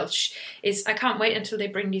Welsh, is I can't wait until they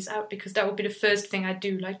bring these out, because that would be the first thing I'd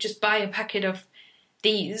do, like just buy a packet of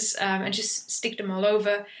these and just stick them all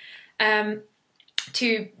over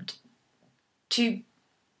to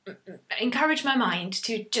encourage my mind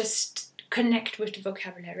to just connect with the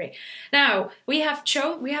vocabulary. Now, we have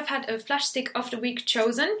had a Flash Stick of the Week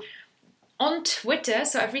chosen on Twitter,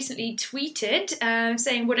 so I've recently tweeted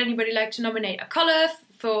saying, would anybody like to nominate a colour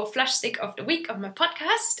for Flash Stick of the Week of my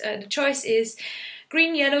podcast? The choice is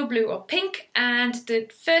green, yellow, blue, or pink. And the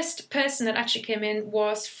first person that actually came in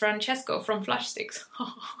was Francesco from Flash Sticks.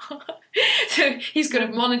 So he's good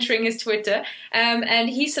at monitoring his Twitter. And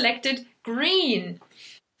he selected green.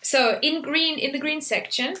 So in the green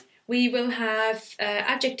section, we will have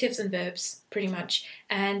adjectives and verbs, pretty much.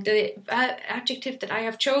 And the adjective that I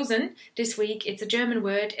have chosen this week, it's a German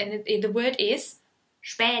word, and the word is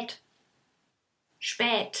spät.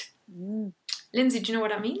 Spät. Lindsay, do you know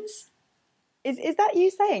what that means? Is that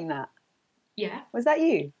you saying that? Yeah. Was that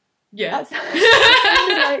you? Yeah.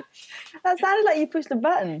 That sounded like you pushed a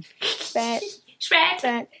button. Spät.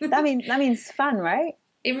 Spät. That means fun, right?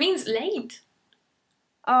 It means late.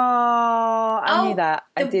 Oh, I knew that.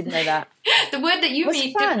 I did know that. The word that you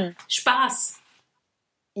mean, fun? Spaß.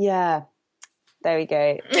 Yeah, there we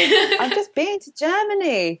go. I've just been to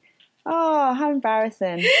Germany. Oh, how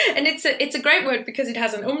embarrassing! And it's a great word because it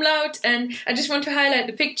has an umlaut, and I just want to highlight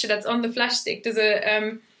the picture that's on the flash stick. There's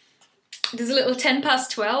a little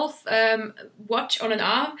 12 watch on an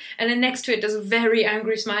arm, and then next to it there's a very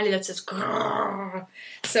angry smiley that says grrr.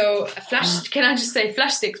 So can I just say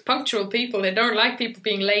flash sticks, punctual people, they don't like people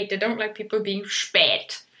being late, they don't like people being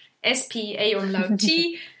spät. S-P-A umlaut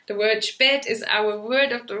T. The word spät is our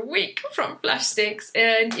word of the week from Flash Sticks,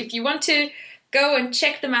 and if you want to go and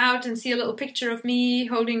check them out and see a little picture of me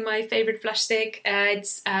holding my favorite flash stick,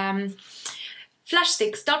 it's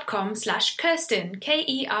flashsticks.com/Kerstin,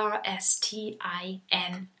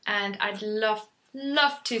 Kerstin. And I'd love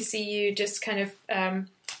to see you just kind of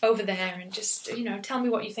over there and just, tell me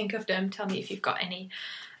what you think of them. Tell me if you've got any.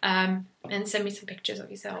 And send me some pictures of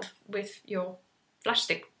yourself with your flash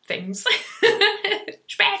stick things.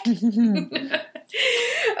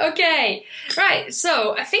 Okay, right.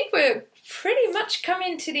 So I think we're pretty much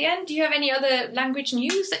coming to the end. Do you have any other language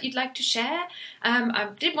news that you'd like to share? I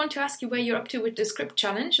did want to ask you where you're up to with the script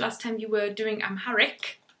challenge. Last time you were doing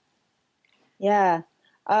Amharic. Yeah.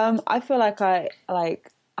 I feel like I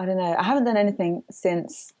don't know. I haven't done anything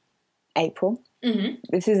since April. Mm-hmm.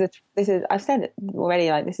 This is I've said it already.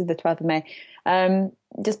 Like, this is the 12th of May.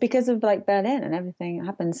 Just because of like Berlin and everything that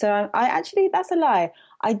happened. So I actually, that's a lie.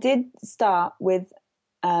 I did start with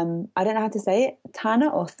I don't know how to say it. Thana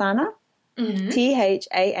or Thana. Mm-hmm.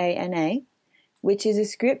 Thaana, which is a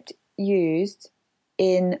script used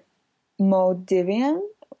in Maldivian,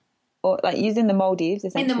 or like used in the Maldives,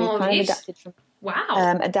 essentially. In the Maldives? Kind of adapted from,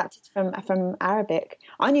 adapted from Arabic.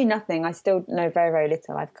 I knew nothing. I still know very, very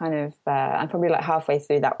little. I've kind of I'm probably like halfway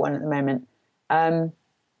through that one at the moment.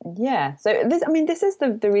 Yeah. So this is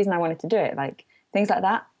the reason I wanted to do it. Like things like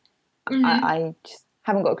that. Mm-hmm. I just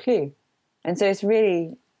haven't got a clue, and so it's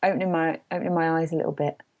really opening my eyes a little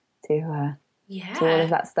bit to all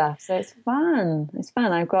of that stuff. So it's fun.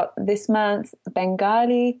 I've got this month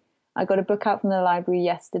Bengali. I got a book out from the library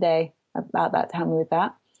yesterday about that to help me with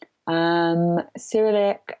that.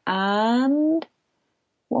 Cyrillic and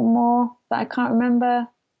one more that I can't remember.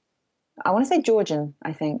 I want to say Georgian,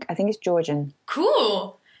 I think it's Georgian.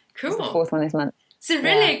 Cool. It's the fourth one this month.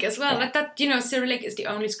 Cyrillic as well. Yeah. Like that, Cyrillic is the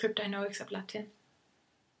only script I know except Latin.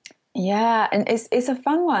 Yeah, and it's a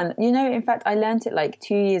fun one. In fact, I learnt it like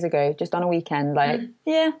 2 years ago, just on a weekend. Like,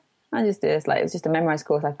 I just did this. Like, it was just a memorized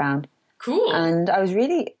course I found. Cool. And I was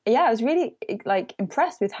really like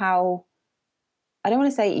impressed with how, I don't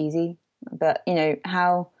want to say easy, but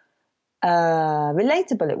how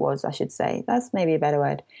relatable it was, I should say. That's maybe a better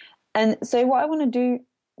word. And so what I want to do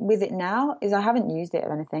with it now is, I haven't used it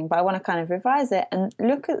or anything, but I want to kind of revise it and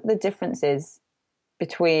look at the differences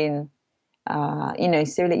between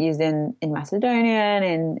Cyrillic used in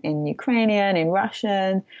Macedonian, in Ukrainian, in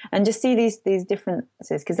Russian, and just see these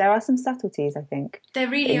differences, because there are some subtleties, I think. There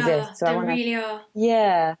really are. So really are.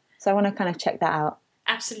 Yeah. So I want to kind of check that out.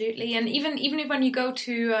 Absolutely. And even when you go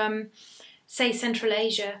to, say, Central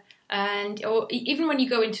Asia, or even when you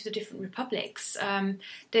go into the different republics,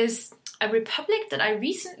 there's a republic that I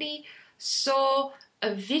recently saw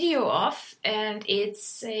a video of, and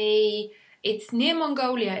it's near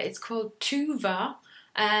Mongolia. It's called Tuva,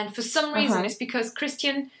 and for some reason, it's because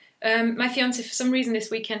Christian, my fiance, for some reason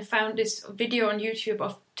this weekend found this video on YouTube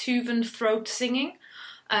of Tuvan throat singing.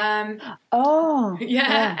 And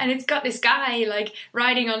it's got this guy like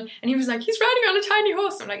riding on, and he was like, he's riding on a tiny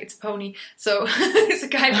horse. I'm like, it's a pony. So it's a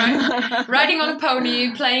guy riding on a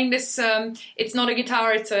pony playing this. It's not a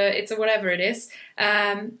guitar. It's a whatever it is.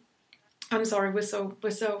 I'm sorry, we're so.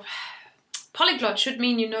 Polyglot should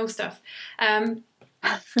mean you know stuff,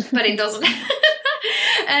 but it doesn't.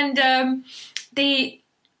 And the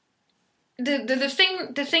the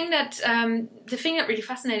thing that really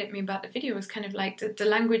fascinated me about the video was kind of like the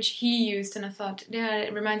language he used, and I thought, yeah,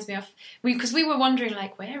 it reminds me of because we were wondering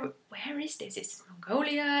like where is this? Is it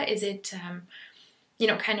Mongolia? Is it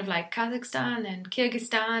kind of like Kazakhstan and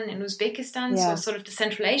Kyrgyzstan and Uzbekistan, so sort of the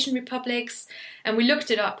Central Asian republics, and we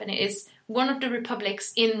looked it up, and it is one of the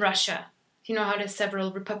republics in Russia. You know how there's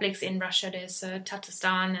several republics in Russia. There's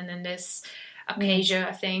Tatarstan, and then there's Abkhazia,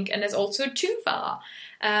 I think, and there's also Tuva.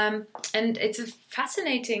 And it's a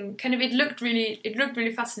fascinating kind of. It looked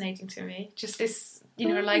really fascinating to me. Just this,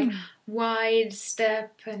 like wide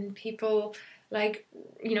steppe and people like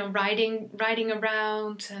riding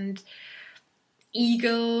around and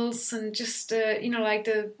eagles and just like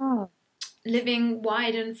the living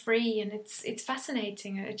wide and free, and it's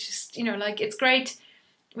fascinating. It's just like it's great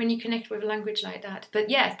when you connect with a language like that. But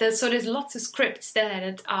yeah, there's lots of scripts there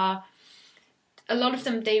that are, a lot of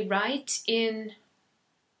them they write in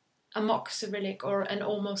a mock Cyrillic or an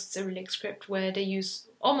almost Cyrillic script where they use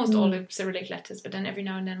almost all the Cyrillic letters, but then every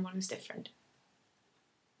now and then one is different.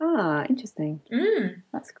 Ah, interesting.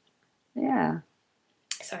 That's yeah.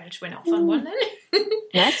 Sorry, I just went off on one then.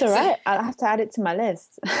 That's all right. I'll have to add it to my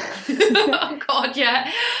list. Oh God,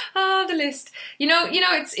 yeah. The list.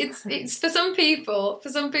 It's for some people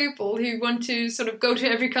who want to sort of go to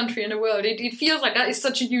every country in the world. It feels like that is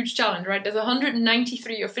such a huge challenge, right? There's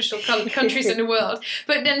 193 official countries in the world,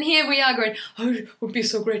 but then here we are going, oh, it would be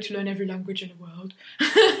so great to learn every language in the world,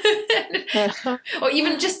 or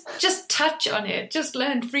even just touch on it, just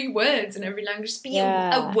learn 3 words in every language, just be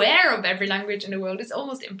aware of every language in the world. It's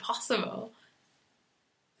almost impossible.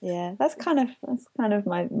 Yeah, that's kind of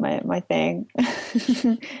my thing.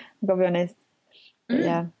 I've got to be honest. But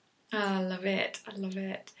yeah. I love it.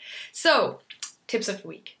 So, tips of the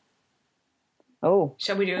week. Oh.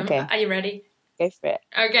 Shall we do them? Okay. Are you ready? Go for it.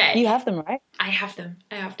 Okay. You have them, right? I have them.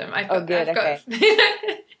 I've got, I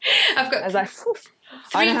was like,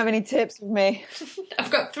 I don't have any tips with me. I've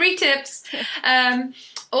got 3 tips.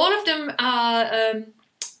 All of them are...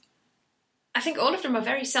 I think all of them are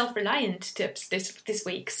very self-reliant tips this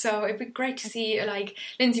week. So it'd be great to see, like,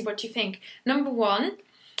 Lindsay, what do you think? Number 1,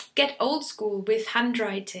 get old school with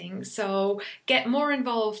handwriting. So get more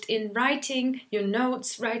involved in writing your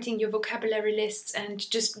notes, writing your vocabulary lists, and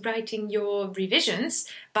just writing your revisions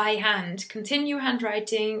by hand. Continue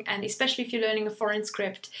handwriting, and especially if you're learning a foreign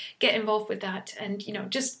script, get involved with that. And,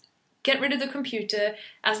 just get rid of the computer.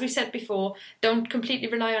 As we said before, don't completely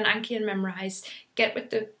rely on Anki and memorize. Get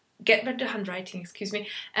rid of the handwriting,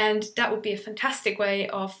 and that would be a fantastic way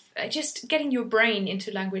of just getting your brain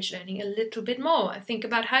into language learning a little bit more. Think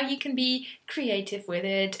about how you can be creative with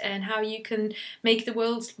it, and how you can make the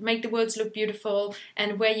words look beautiful,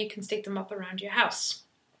 and where you can stick them up around your house.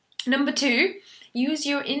 Number 2, use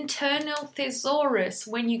your internal thesaurus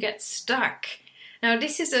when you get stuck. Now,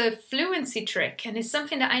 this is a fluency trick, and it's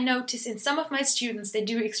something that I notice in some of my students, they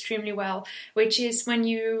do extremely well, which is when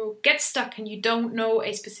you get stuck and you don't know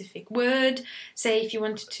a specific word. Say if you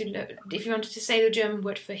wanted to say the German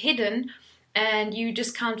word for hidden, and you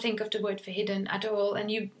just can't think of the word for hidden at all,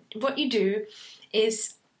 and what you do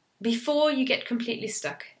is, before you get completely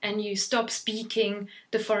stuck and you stop speaking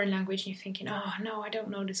the foreign language and you're thinking, oh no, I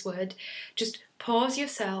don't know this word, just pause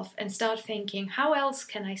yourself and start thinking, how else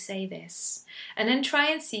can I say this? And then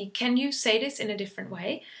try and see, can you say this in a different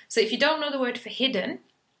way? So if you don't know the word for hidden,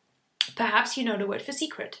 perhaps you know the word for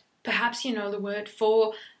secret. Perhaps you know the word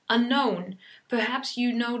for unknown. Perhaps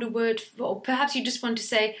you know the word for, perhaps you just want to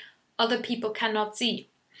say, other people cannot see,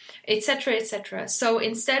 etc., etc. So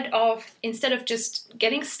instead of just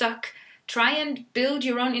getting stuck, try and build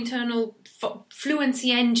your own internal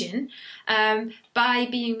fluency engine by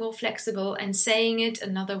being more flexible and saying it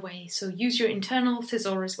another way. So use your internal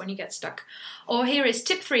thesaurus when you get stuck. Or here is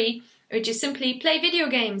tip 3, which is simply play video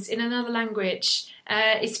games in another language,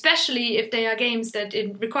 especially if they are games that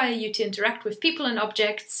require you to interact with people and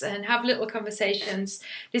objects and have little conversations.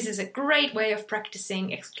 This is a great way of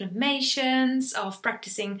practicing exclamations, of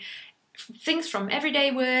practicing things from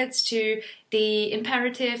everyday words to the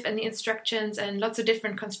imperative and the instructions and lots of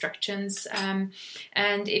different constructions. And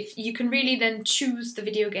if you can really then choose the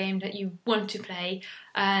video game that you want to play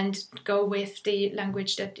and go with the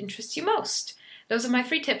language that interests you most. Those are my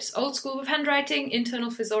 3 tips. Old school with handwriting,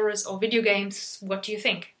 internal thesaurus, or video games. What do you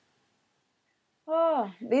think?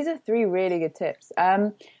 Oh, these are 3 really good tips.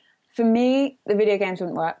 For me, the video games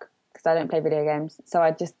wouldn't work because I don't play video games. So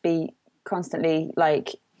I'd just be constantly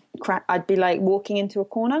I'd be like walking into a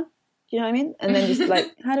corner. Do you know what I mean? And then just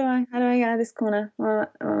like, how do I get out of this corner? So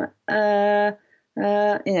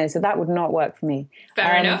that would not work for me.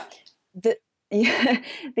 Fair enough. The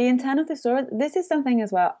internal thesaurus, this is something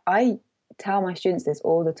as well I tell my students this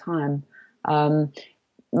all the time.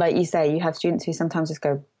 Like you say, you have students who sometimes just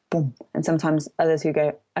go boom, and sometimes others who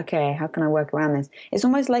go, okay, how can I work around this? It's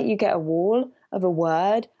almost like you get a wall of a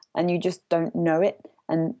word and you just don't know it.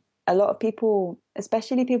 And a lot of people,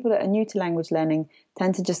 especially people that are new to language learning,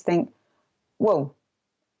 tend to just think, whoa,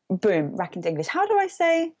 boom, rack into English. How do I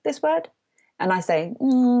say this word? And I say,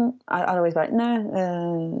 I'll always be like,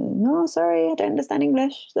 no, sorry, I don't understand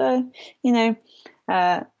English. So,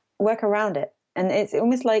 work around it. And it's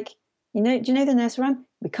almost like, do you know the nursery rhyme?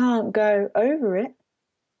 We can't go over it.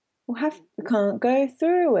 We can't go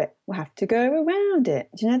through it. We'll have to go around it.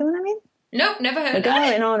 Do you know the one I mean? Nope, never heard We're of that.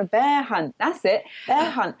 going on a bear hunt. That's it.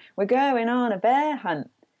 Bear hunt. We're going on a bear hunt.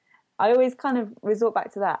 I always kind of resort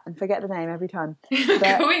back to that and forget the name every time.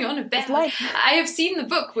 Going on a bear hunt. I have seen the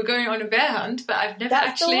book, We're Going on a Bear Hunt, but I've never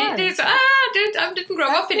actually... I didn't grow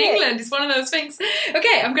up in England. It's one of those things.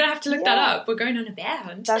 Okay, I'm going to have to look that up. We're going on a bear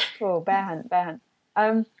hunt. That's cool. Bear hunt.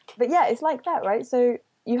 But yeah, it's like that, right? So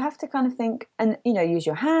you have to kind of think and, use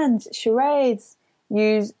your hands, charades,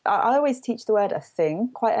 I always teach the word a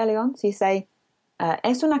thing quite early on. So you say,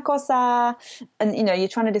 es una cosa, and, you're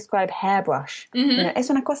trying to describe hairbrush. Es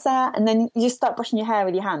una cosa, and then you just start brushing your hair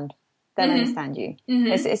with your hand. They'll understand you.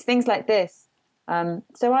 It's things like this.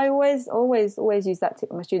 So I always use that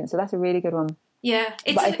tip with my students. So that's a really good one. Yeah,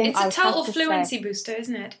 it's a total fluency booster,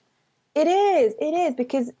 isn't it? It is,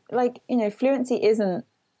 because, fluency isn't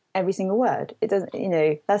every single word. It doesn't,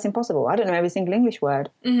 that's impossible. I don't know every single English word.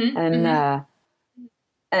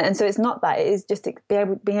 And so it's not that. It is just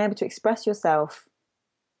being able to express yourself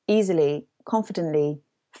easily, confidently,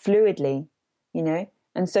 fluidly,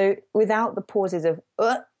 And so without the pauses of,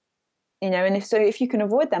 and if you can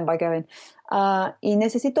avoid them by going, y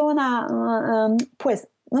necesito una, pues,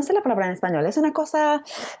 no sé la palabra en español, es una cosa,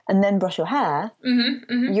 and then brush your hair,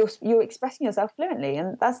 you're expressing yourself fluently,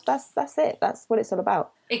 and that's it. That's what it's all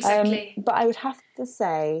about. Exactly. But I would have to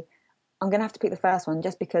say, I'm going to have to pick the first one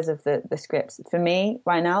just because of the scripts. For me,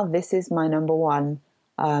 right now, this is my number one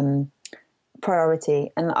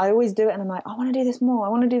priority. And I always do it, and I'm like, I want to do this more.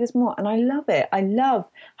 And I love it. I love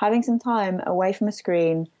having some time away from a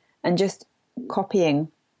screen and just copying.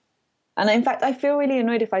 And in fact, I feel really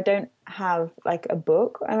annoyed if I don't have like a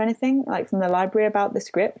book or anything like from the library about the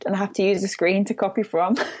script and I have to use the screen to copy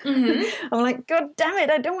from. I'm like, God damn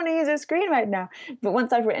it, I don't want to use a screen right now. But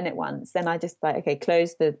once I've written it once, then I just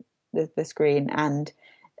close the screen and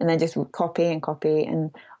then just copy.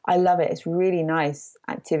 And I love it. It's really nice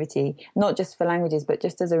activity, not just for languages, but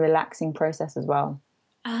just as a relaxing process as well.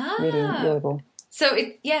 Really enjoyable. So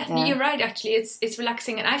you're right. Actually, it's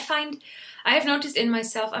relaxing, and I have noticed in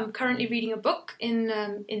myself. I'm currently reading a book in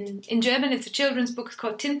German. It's a children's book. It's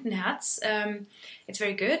called Tintenherz. It's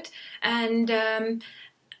very good, and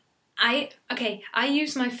I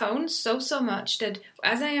use my phone so much that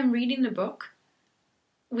as I am reading the book,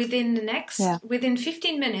 within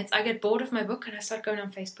 15 minutes, I get bored of my book and I start going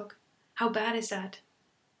on Facebook. How bad is that?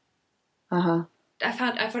 I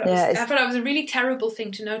thought it was a really terrible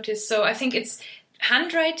thing to notice. So I think it's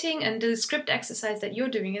handwriting and the script exercise that you're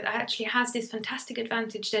doing. It actually has this fantastic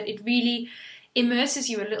advantage that it really immerses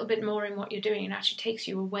you a little bit more in what you're doing and actually takes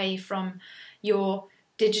you away from your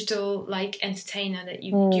digital entertainer that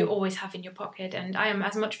you always have in your pocket. And I am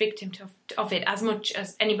as much victim of it as much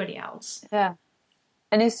as anybody else. Yeah,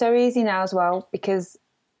 and it's so easy now as well because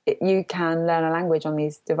you can learn a language on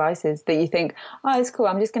these devices that you think, oh, it's cool,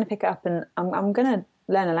 I'm just going to pick it up and I'm going to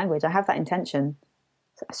learn a language. I have that intention.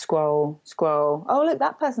 Scroll. Oh, look,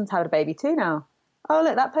 that person's had a baby too now. Oh,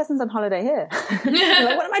 look, that person's on holiday here.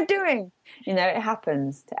 Like, what am I doing? It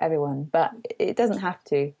happens to everyone, but it doesn't have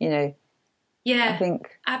to, Yeah, I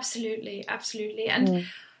think. Absolutely. And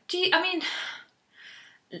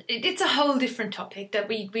it's a whole different topic that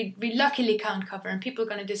we luckily can't cover, and people are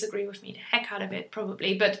going to disagree with me the heck out of it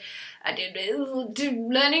probably, but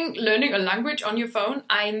learning a language on your phone,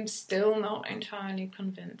 I'm still not entirely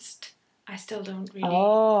convinced. I still don't really.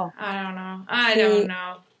 I don't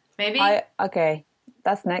know. Maybe. Okay.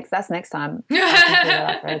 That's next time.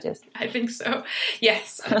 I think so.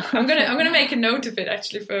 Yes, I'm gonna make a note of it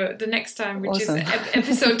actually for the next time, which awesome. Is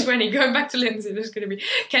episode 20. Going back to Lindsay, there's going to be,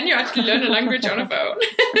 can you actually learn a language on a phone?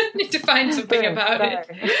 Need to find something about it.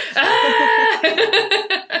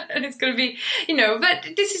 And it's going to be,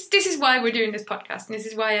 But this is why we're doing this podcast, and this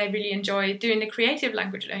is why I really enjoy doing the creative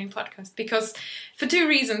language learning podcast, because for two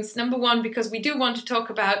reasons. Number one, because we do want to talk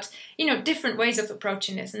about different ways of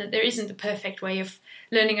approaching this, and that there isn't a perfect way of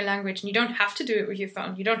learning a language, and you don't have to do it with your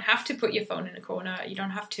phone. You don't have to put your phone in a corner. You don't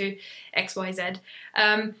have to X, Y, Z.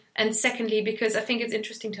 And secondly, because I think it's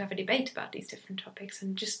interesting to have a debate about these different topics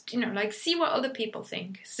and just, like see what other people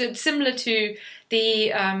think. So similar to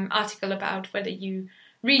the article about whether you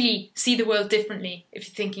really see the world differently if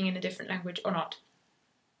you're thinking in a different language or not.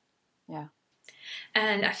 Yeah.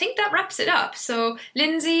 And I think that wraps it up. So,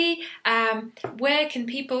 Lindsay, where can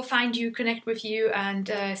people find you, connect with you,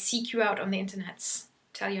 and seek you out on the internets?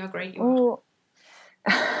 Tell you how great you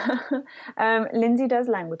are. Lindsay Does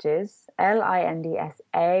Languages,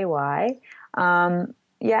 LINDSAY.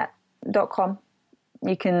 .com.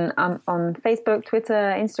 You can on Facebook,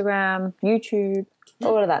 Twitter, Instagram, YouTube,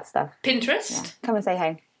 all of that stuff. Pinterest. Yeah. Come and say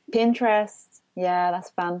hey. Pinterest. Yeah, that's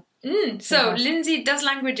fun. So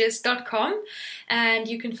lindsaydoeslanguages.com, and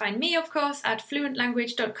you can find me, of course, at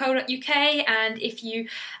fluentlanguage.co.uk. And if you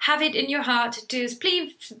have it in your heart to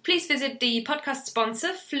please visit the podcast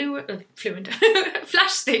sponsor, Fluent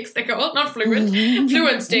Flash Sticks, they're called, not Fluent,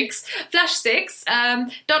 Fluent Sticks,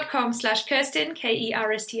 flashsticks.com/Kerstin,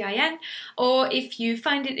 KERSTIN. Or if you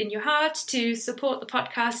find it in your heart to support the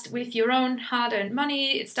podcast with your own hard-earned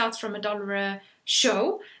money, it starts from $1 a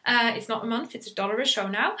show. It's not a month, it's $1 a show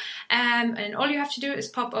now. And all you have to do is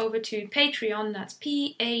pop over to Patreon, that's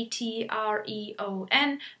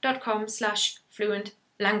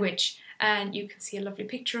patreon.com/fluentlanguage. And you can see a lovely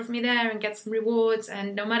picture of me there and get some rewards.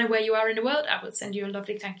 And no matter where you are in the world, I will send you a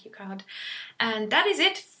lovely thank you card. And that is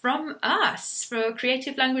it from us for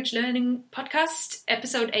Creative Language Learning Podcast,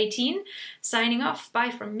 episode 18. Signing off.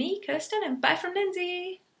 Bye from me, Kerstin, and bye from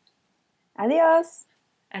Lindsay. Adios.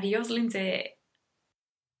 Adios, Lindsay.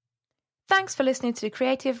 Thanks for listening to the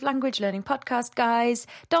Creative Language Learning Podcast, guys.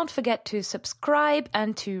 Don't forget to subscribe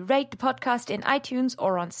and to rate the podcast in iTunes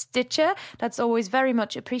or on Stitcher. That's always very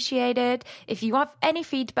much appreciated. If you have any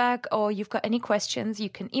feedback or you've got any questions, you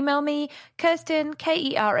can email me, Kerstin,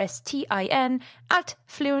 KERSTIN,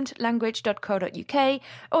 @fluentlanguage.co.uk,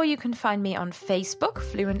 or you can find me on Facebook,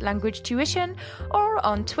 Fluent Language Tuition, or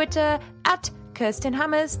on Twitter, @Kerstin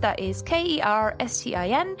Hammers, that is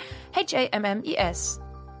KERSTIN HAMMES.